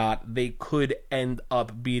whether or not they could end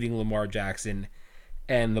up beating Lamar Jackson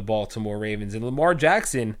and the Baltimore Ravens. And Lamar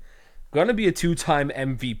Jackson going to be a two-time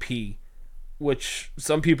MVP, which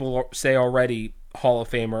some people say already Hall of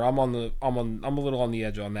Famer. I'm a little on the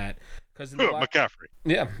edge on that because McCaffrey.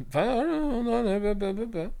 yeah,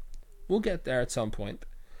 we'll get there at some point.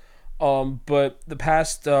 But the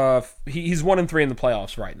past he's 1-3 in the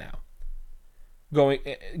playoffs right now.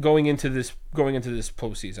 Going into this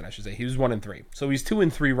postseason, I should say, he was 1-3, so he's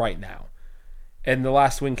 2-3 right now. And the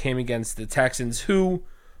last win came against the Texans, who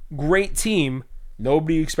great team.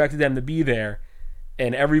 Nobody expected them to be there,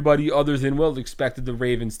 and everybody other than Will expected the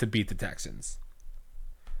Ravens to beat the Texans.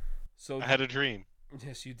 So I had a dream.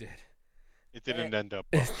 Yes, you did. It didn't end up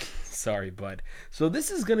well. Sorry, bud. So this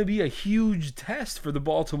is going to be a huge test for the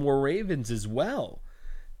Baltimore Ravens as well.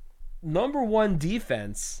 Number one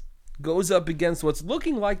defense goes up against what's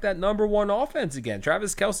looking like that number one offense again.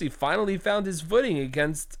 Travis Kelce finally found his footing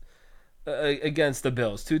against the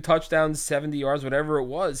Bills. 2 touchdowns, 70 yards, whatever it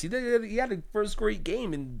was. He had a first great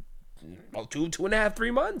game in about 2.5,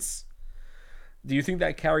 3 months. Do you think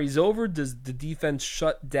that carries over? Does the defense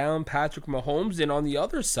shut down Patrick Mahomes? And on the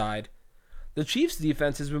other side, the Chiefs'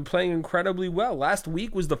 defense has been playing incredibly well. Last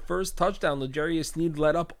week was the first touchdown L'Jarius Sneed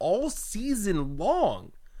led up all season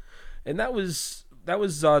long, and that was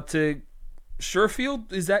to Sherfield.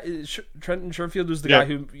 Trenton Sherfield was the guy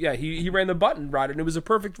who he ran the button route, and it was a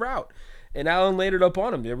perfect route, and Allen laid it up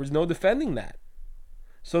on him. There was no defending that.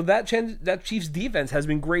 So that Chiefs defense has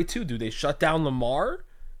been great too. Do they shut down Lamar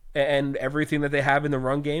and everything that they have in the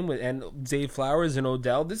run game and Zay Flowers and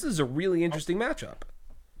Odell? This is a really interesting matchup.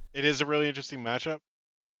 It is a really interesting matchup,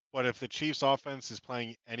 but if the Chiefs offense is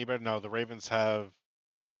playing any better now, the Ravens have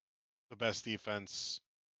the best defense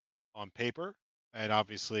on paper, and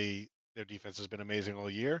obviously their defense has been amazing all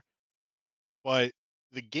year. But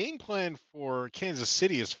the game plan for Kansas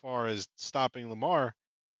City as far as stopping Lamar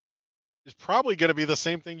is probably going to be the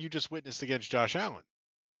same thing you just witnessed against Josh Allen.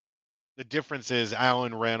 The difference is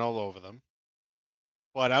Allen ran all over them.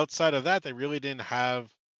 But outside of that, they really didn't have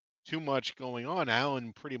too much going on.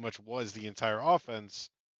 Allen pretty much was the entire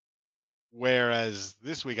offense. Whereas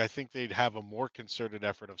this week, I think they'd have a more concerted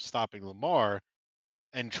effort of stopping Lamar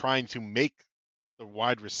and trying to make the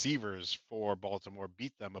wide receivers for Baltimore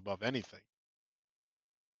beat them above anything.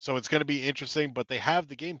 So it's going to be interesting, but they have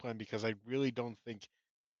the game plan because I really don't think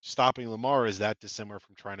stopping Lamar is that dissimilar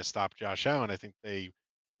from trying to stop Josh Allen. I think they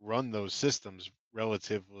run those systems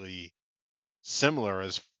relatively similar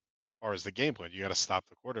as far as the game plan. You got to stop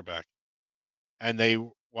the quarterback. And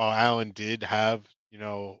while Allen did have,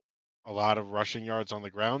 a lot of rushing yards on the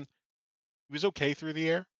ground, he was okay through the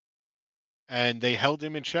air. And they held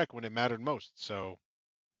him in check when it mattered most. So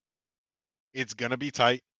it's going to be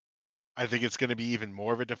tight. I think it's going to be even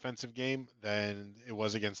more of a defensive game than it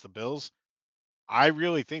was against the Bills. I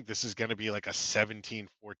really think this is going to be like a 17-14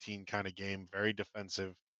 kind of game, very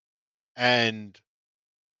defensive. And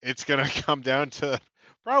it's going to come down to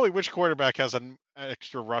probably which quarterback has an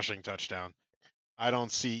extra rushing touchdown. I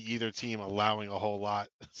don't see either team allowing a whole lot.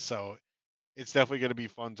 So it's definitely going to be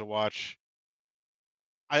fun to watch.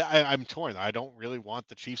 I'm torn. I don't really want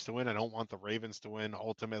the Chiefs to win. I don't want the Ravens to win.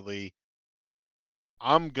 Ultimately,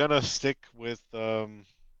 I'm going to stick with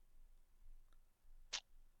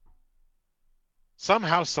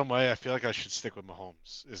somehow, some way, I feel like I should stick with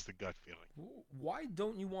Mahomes is the gut feeling. Why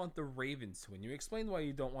don't you want the Ravens to win? You explained why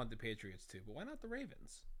you don't want the Patriots to, but why not the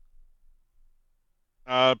Ravens?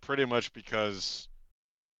 Pretty much because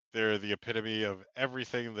They're the epitome of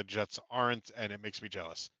everything the Jets aren't, and it makes me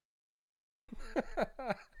jealous.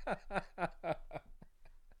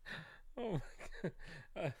 Oh my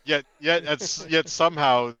God. Yet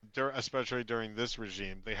somehow, especially during this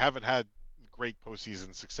regime, they haven't had great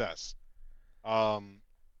postseason success. Um,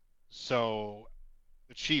 so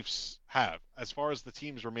the Chiefs have. As far as the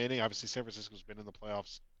teams remaining, obviously San Francisco's been in the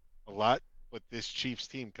playoffs a lot, but this Chiefs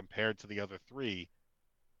team compared to the other three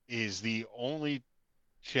is the only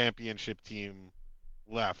championship team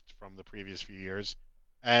left from the previous few years,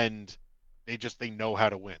 and they know how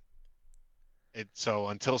to win. So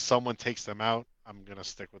until someone takes them out, I'm gonna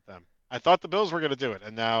stick with them. I thought the Bills were gonna do it,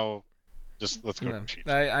 and now just let's go No, Chiefs.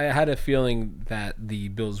 I had a feeling that the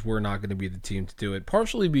Bills were not going to be the team to do it,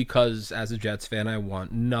 partially because as a Jets fan, I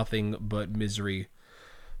want nothing but misery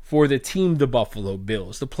for the team, the Buffalo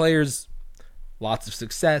Bills. The players, lots of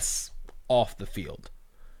success off the field.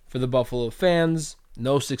 For the Buffalo fans,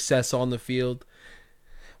 no success on the field.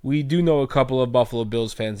 We do know a couple of Buffalo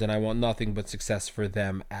Bills fans, and I want nothing but success for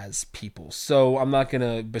them as people. So I'm not going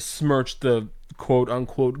to besmirch the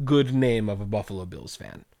quote-unquote good name of a Buffalo Bills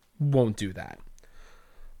fan. Won't do that.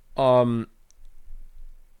 I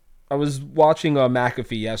was watching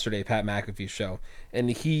McAfee yesterday, Pat McAfee's show, and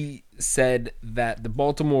he said that the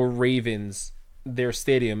Baltimore Ravens, their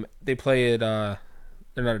stadium, they play at, they're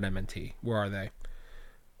not at MNT. Where are they?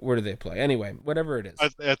 Where do they play? Anyway, whatever it is.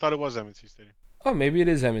 I thought it was M&T Stadium. Oh, maybe it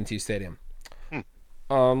is M&T Stadium. Hmm.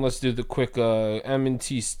 Let's do the quick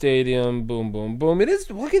M&T Stadium. Boom, boom, boom. It is.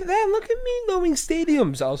 Look at that. Look at me knowing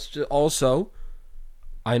stadiums. Also,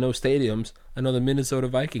 I know stadiums. I know the Minnesota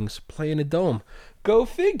Vikings play in a dome. Go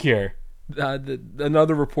figure.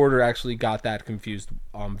 Another reporter actually got that confused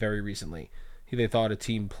very recently. They thought a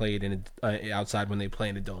team played in outside when they play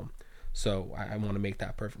in a dome. So I want to make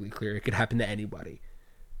that perfectly clear. It could happen to anybody.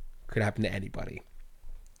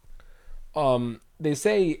 They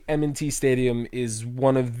say M&T Stadium is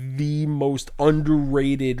one of the most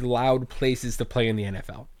underrated, loud places to play in the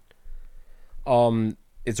NFL.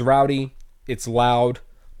 It's rowdy. It's loud.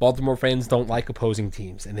 Baltimore fans don't like opposing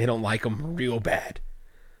teams, and they don't like them real bad.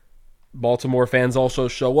 Baltimore fans also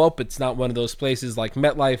show up. It's not one of those places like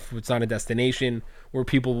MetLife. It's not a destination where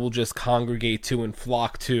people will just congregate to and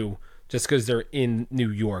flock to just because they're in New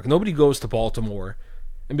York. Nobody goes to Baltimore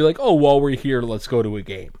and be like, oh, while we're here, let's go to a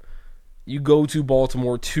game. You go to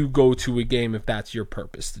Baltimore to go to a game if that's your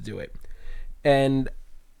purpose to do it. And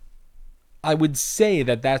I would say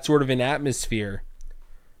that sort of an atmosphere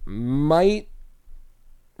might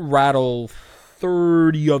rattle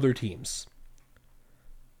 30 other teams.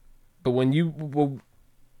 But when you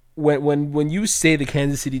say the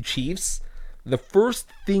Kansas City Chiefs, the first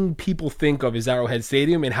thing people think of is Arrowhead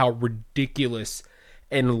Stadium and how ridiculous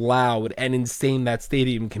and loud and insane that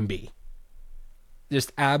stadium can be.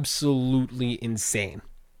 Just absolutely insane.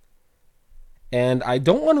 And I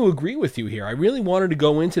don't want to agree with you here. I really wanted to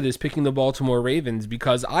go into this picking the Baltimore Ravens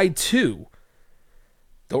because I, too,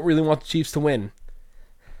 don't really want the Chiefs to win.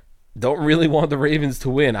 Don't really want the Ravens to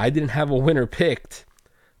win. I didn't have a winner picked.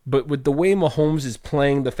 But with the way Mahomes is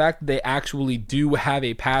playing, the fact that they actually do have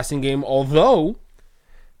a passing game, although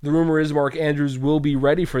the rumor is Mark Andrews will be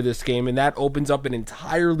ready for this game, and that opens up an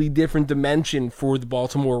entirely different dimension for the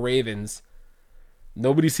Baltimore Ravens.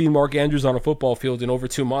 Nobody's seen Mark Andrews on a football field in over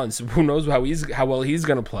 2 months. Who knows how well he's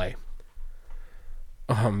going to play.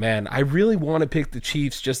 Oh, man. I really want to pick the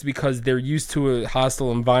Chiefs just because they're used to a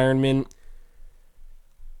hostile environment.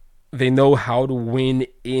 They know how to win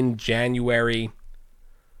in January.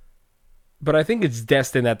 But I think it's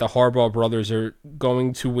destined that the Harbaugh brothers are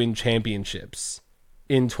going to win championships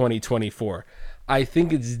in 2024. I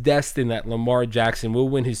think it's destined that Lamar Jackson will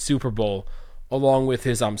win his Super Bowl along with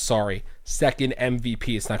his, second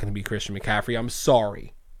MVP. It's not going to be Christian McCaffrey. I'm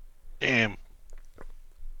sorry. Damn.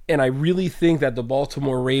 And I really think that the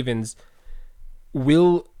Baltimore Ravens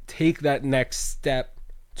will take that next step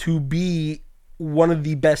to be one of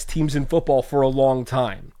the best teams in football for a long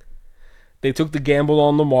time. They took the gamble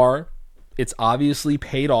on Lamar. It's obviously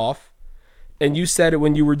paid off. And you said it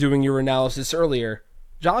when you were doing your analysis earlier.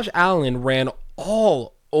 Josh Allen ran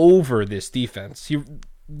all over this defense.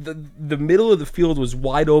 The middle of the field was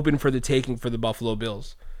wide open for the taking for the Buffalo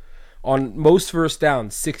Bills. On most first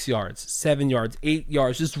downs, 6 yards, 7 yards, 8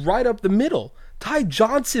 yards, just right up the middle. Ty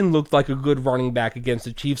Johnson looked like a good running back against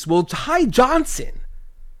the Chiefs. Well, Ty Johnson.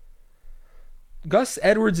 Gus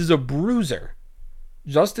Edwards is a bruiser.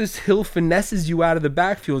 Justice Hill finesses you out of the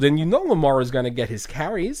backfield, and you know Lamar is going to get his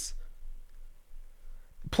carries.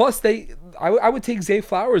 Plus, I would take Zay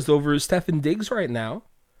Flowers over Stefon Diggs right now.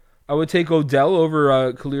 I would take Odell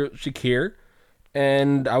over Khalil Shakir.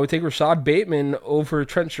 And I would take Rashad Bateman over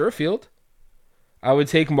Trent Sherfield. I would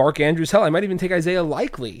take Mark Andrews. Hell, I might even take Isaiah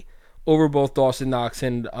Likely over both Dawson Knox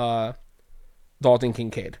and Dalton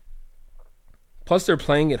Kincaid. Plus, they're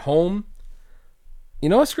playing at home. You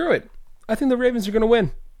know what? Screw it. I think the Ravens are going to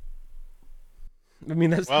win. I mean,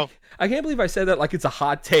 that's Well, I can't believe I said that like it's a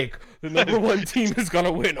hot take. The number one team is going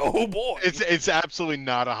to win. Oh boy. it's absolutely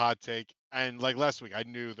not a hot take. And like last week, I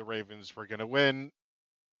knew the Ravens were going to win,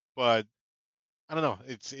 but I don't know.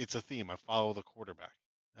 It's a theme. I follow the quarterback,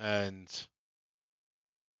 and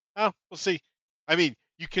oh, we'll see. I mean,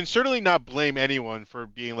 you can certainly not blame anyone for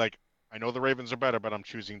being like, I know the Ravens are better, but I'm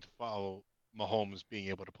choosing to follow Mahomes being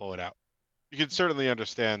able to pull it out. You can certainly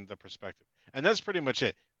understand the perspective, and that's pretty much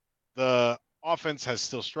it. The offense has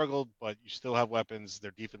still struggled, but you still have weapons.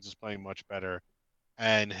 Their defense is playing much better,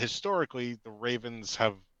 and historically, the Ravens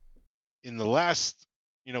have in the last,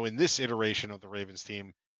 in this iteration of the Ravens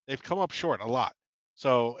team, they've come up short a lot.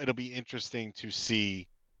 So it'll be interesting to see,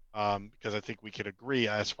 because I think we could agree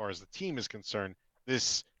as far as the team is concerned,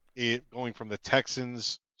 going from the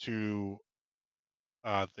Texans to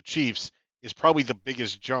the Chiefs is probably the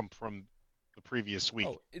biggest jump from the previous week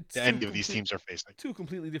Oh, it's that any of these teams are facing. two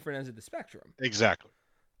completely different ends of the spectrum. Exactly.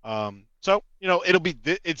 So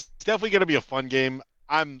it's definitely going to be a fun game.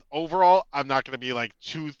 I'm not going to be like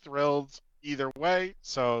too thrilled either way.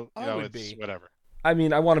 So I would it's be. whatever. I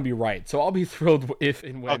mean, I want to be right, so I'll be thrilled if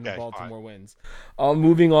and when Okay, fine. Baltimore wins.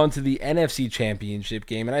 Moving on to the NFC Championship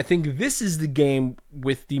game, and I think this is the game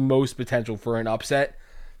with the most potential for an upset,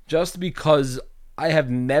 just because I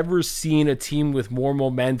have never seen a team with more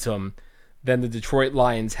momentum than the Detroit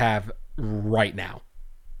Lions have right now.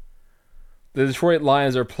 The Detroit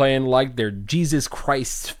Lions are playing like they're Jesus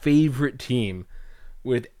Christ's favorite team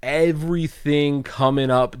with everything coming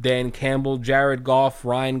up. Dan Campbell, Jared Goff,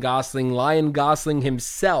 Ryan Gosling, Ryan Gosling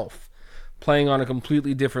himself playing on a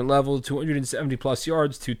completely different level. 270 plus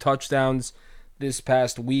yards, 2 touchdowns this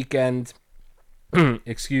past weekend.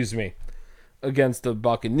 Excuse me. Against the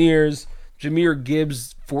Buccaneers. Jahmyr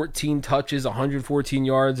Gibbs, 14 touches, 114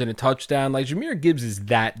 yards, and a touchdown. Like, Jahmyr Gibbs is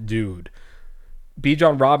that dude.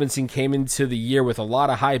 Bijan Robinson came into the year with a lot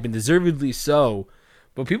of hype, and deservedly so.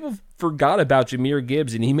 But people forgot about Jahmyr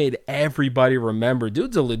Gibbs, and he made everybody remember.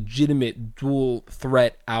 Dude's a legitimate dual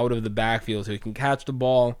threat out of the backfield. So he can catch the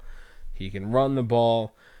ball, he can run the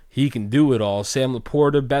ball, he can do it all. Sam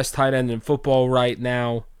Laporta, best tight end in football right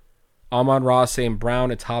now. Amon-Ra St.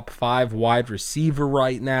 Brown, a top 5 wide receiver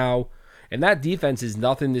right now. And that defense is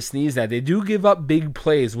nothing to sneeze at. They do give up big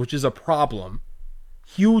plays, which is a problem.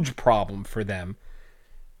 Huge problem for them.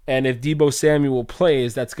 And if Deebo Samuel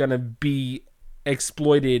plays, that's going to be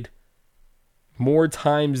exploited more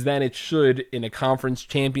times than it should in a conference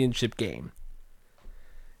championship game.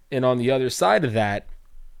 And on the other side of that,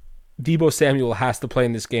 Deebo Samuel has to play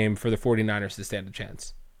in this game for the 49ers to stand a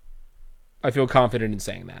chance. I feel confident in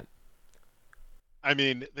saying that. I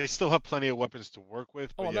mean, they still have plenty of weapons to work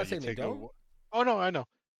with, Oh, but I'm yeah, not you saying they take a. don't. Oh no, I know.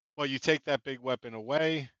 Well, you take that big weapon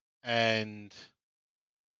away, and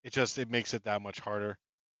it makes it that much harder.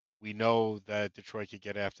 We know that Detroit could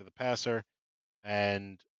get after the passer,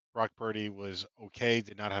 and Brock Purdy was okay,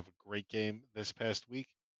 did not have a great game this past week.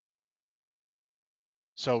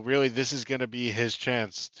 So really, this is going to be his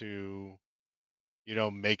chance to,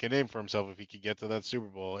 make a name for himself if he could get to that Super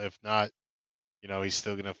Bowl. If not, he's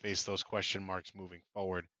still going to face those question marks moving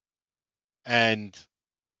forward. And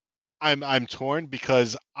I'm torn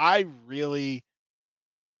because I really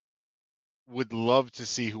would love to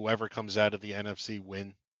see whoever comes out of the NFC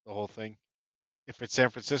win the whole thing. If it's San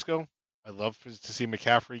Francisco, I'd love to see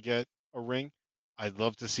McCaffrey get a ring. I'd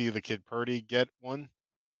love to see the kid Purdy get one.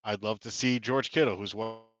 I'd love to see George Kittle, who's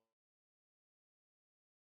one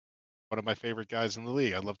of my favorite guys in the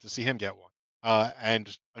league. I'd love to see him get one.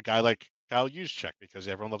 And a guy like Kyle Juszczyk because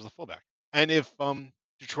everyone loves the fullback. And if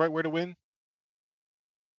Detroit were to win,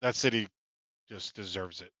 that city just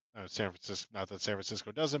deserves it. San Francisco, not that San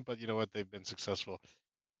Francisco doesn't, but you know what? They've been successful.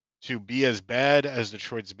 To be as bad as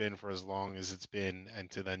Detroit's been for as long as it's been, and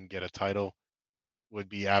to then get a title would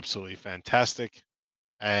be absolutely fantastic.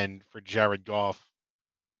 And for Jared Goff,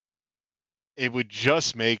 it would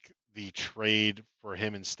just make the trade for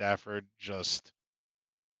him and Stafford just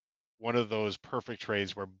one of those perfect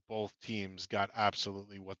trades where both teams got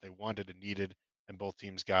absolutely what they wanted and needed, and both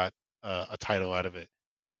teams got a title out of it.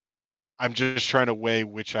 I'm just trying to weigh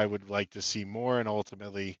which I would like to see more, and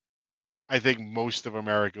ultimately, I think most of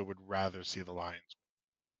America would rather see the Lions.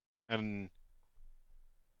 And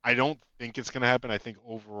I don't think it's going to happen. I think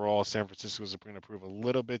overall, San Francisco is going to prove a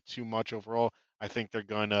little bit too much overall. I think they're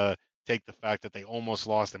going to take the fact that they almost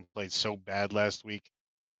lost and played so bad last week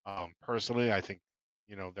Personally, I think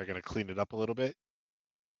they're going to clean it up a little bit,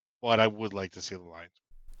 but I would like to see the Lions.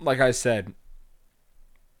 Like I said,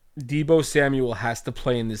 Deebo Samuel has to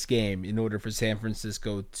play in this game in order for San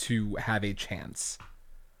Francisco to have a chance.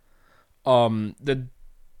 The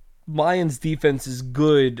Lions defense is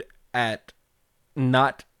good at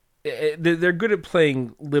not they're good at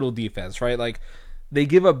playing little defense, right? Like they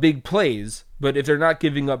give up big plays, but if they're not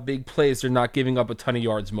giving up big plays, they're not giving up a ton of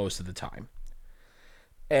yards most of the time.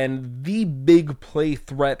 And the big play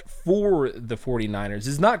threat for the 49ers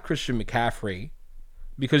is not Christian McCaffrey,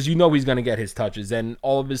 because he's going to get his touches, and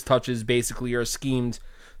all of his touches basically are schemed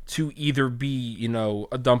to either be,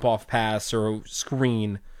 a dump off pass or a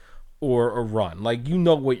screen or a run. Like,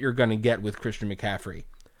 what you're going to get with Christian McCaffrey.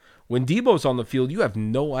 When Deebo's on the field, you have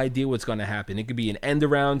no idea what's going to happen. It could be an end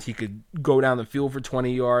around. He could go down the field for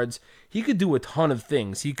 20 yards. He could do a ton of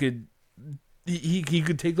things. He could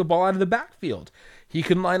take the ball out of the backfield. He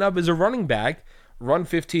can line up as a running back, run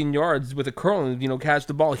 15 yards with a curl and, catch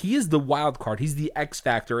the ball. He is the wild card. He's the X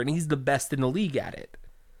factor, and he's the best in the league at it.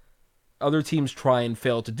 Other teams try and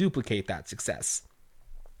fail to duplicate that success.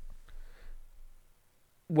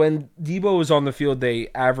 When Deebo is on the field, they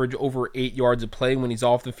average over 8 yards a play. When he's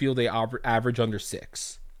off the field, they average under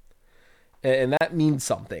 6. And that means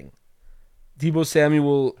something. Deebo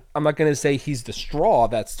Samuel, I'm not going to say he's the straw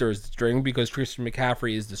that stirs the drink, because Christian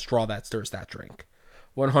McCaffrey is the straw that stirs that drink.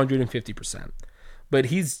 150%. But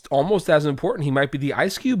he's almost as important. He might be the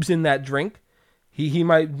ice cubes in that drink. He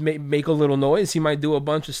might make a little noise. He might do a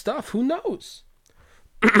bunch of stuff. Who knows?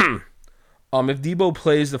 If Deebo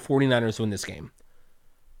plays, the 49ers win this game.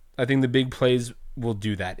 I think the big plays will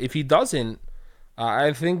do that. If he doesn't,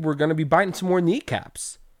 I think we're going to be biting some more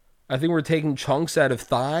kneecaps. I think we're taking chunks out of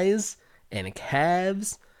thighs and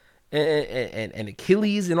calves and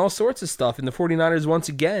Achilles and all sorts of stuff. And the 49ers, once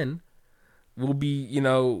again, will be,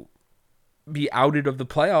 be outed of the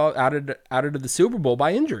playoff, outed of the Super Bowl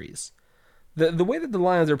by injuries. The way that the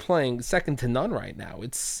Lions are playing, second to none right now.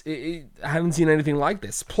 I haven't seen anything like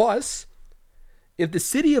this. Plus, if the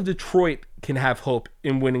city of Detroit can have hope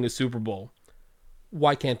in winning a Super Bowl,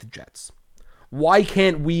 why can't the Jets? Why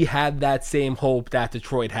can't we have that same hope that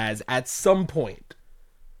Detroit has at some point?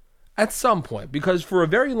 At some point. Because for a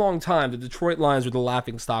very long time, the Detroit Lions were the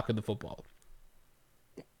laughingstock of the football.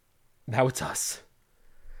 Now it's us.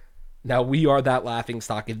 Now we are that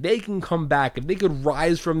laughingstock. If they can come back, if they could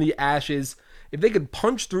rise from the ashes, if they could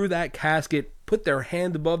punch through that casket, put their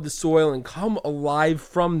hand above the soil, and come alive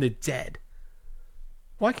from the dead,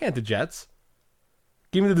 why can't the Jets?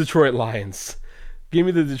 Give me the Detroit Lions. Give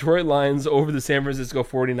me the Detroit Lions over the San Francisco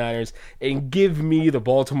 49ers, and give me the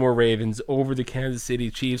Baltimore Ravens over the Kansas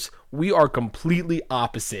City Chiefs. We are completely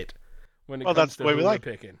opposite when it comes to who we're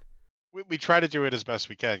picking. We try to do it as best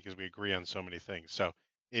we can because we agree on so many things. So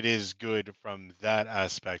it is good from that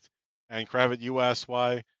aspect. And Kravitz, you asked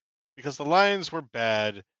why? Because the Lions were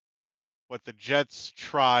bad, but the Jets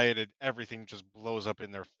tried and everything just blows up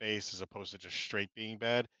in their face as opposed to just straight being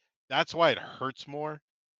bad. That's why it hurts more,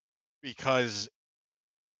 because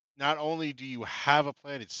not only do you have a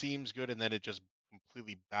plan, it seems good, and then it just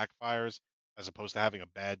completely backfires as opposed to having a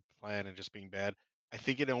bad plan and just being bad. I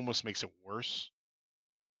think it almost makes it worse.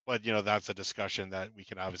 But, that's a discussion that we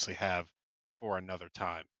can obviously have for another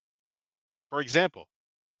time. For example,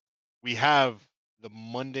 we have the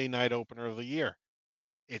Monday night opener of the year.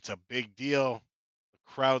 It's a big deal. The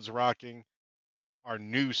crowd's rocking. Our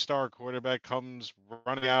new star quarterback comes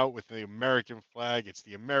running out with the American flag. It's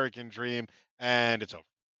the American dream, and it's over.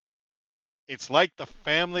 It's like the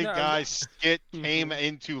Family Guy skit came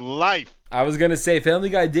into life. I was going to say Family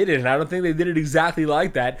Guy did it, and I don't think they did it exactly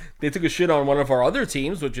like that. They took a shit on one of our other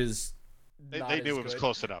teams, which is They knew it was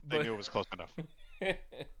close enough. They knew it was close enough. It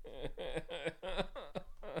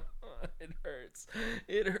hurts.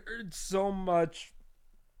 It hurts so much.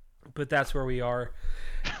 But that's where we are.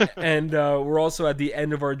 And we're also at the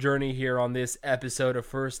end of our journey here on this episode of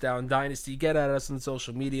First Down Dynasty. Get at us on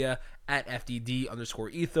social media at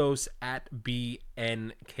FDD_ethos, at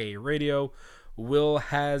BNK Radio. Will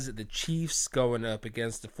has the Chiefs going up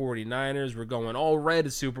against the 49ers. We're going all red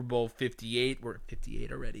to Super Bowl 58. We're at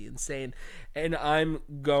 58 already. Insane. And I'm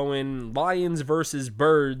going Lions versus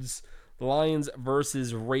Birds. Lions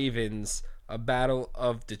versus Ravens. A battle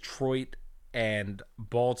of Detroit and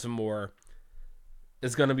Baltimore.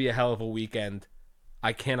 It's going to be a hell of a weekend.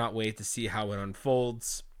 I cannot wait to see how it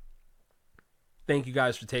unfolds. Thank you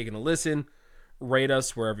guys for taking a listen. Rate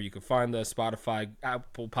us wherever you can find us. Spotify,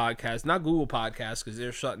 Apple Podcasts, not Google Podcasts because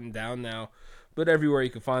they're shutting down now, but everywhere you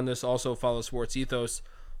can find us. Also follow Sports Ethos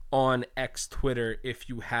on X Twitter if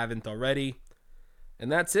you haven't already.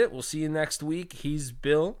 And that's it. We'll see you next week. He's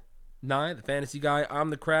Bill Nye, the fantasy guy. I'm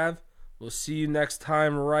the Crav. We'll see you next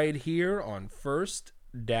time right here on First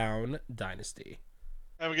Down Dynasty.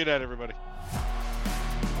 Have a good night, everybody.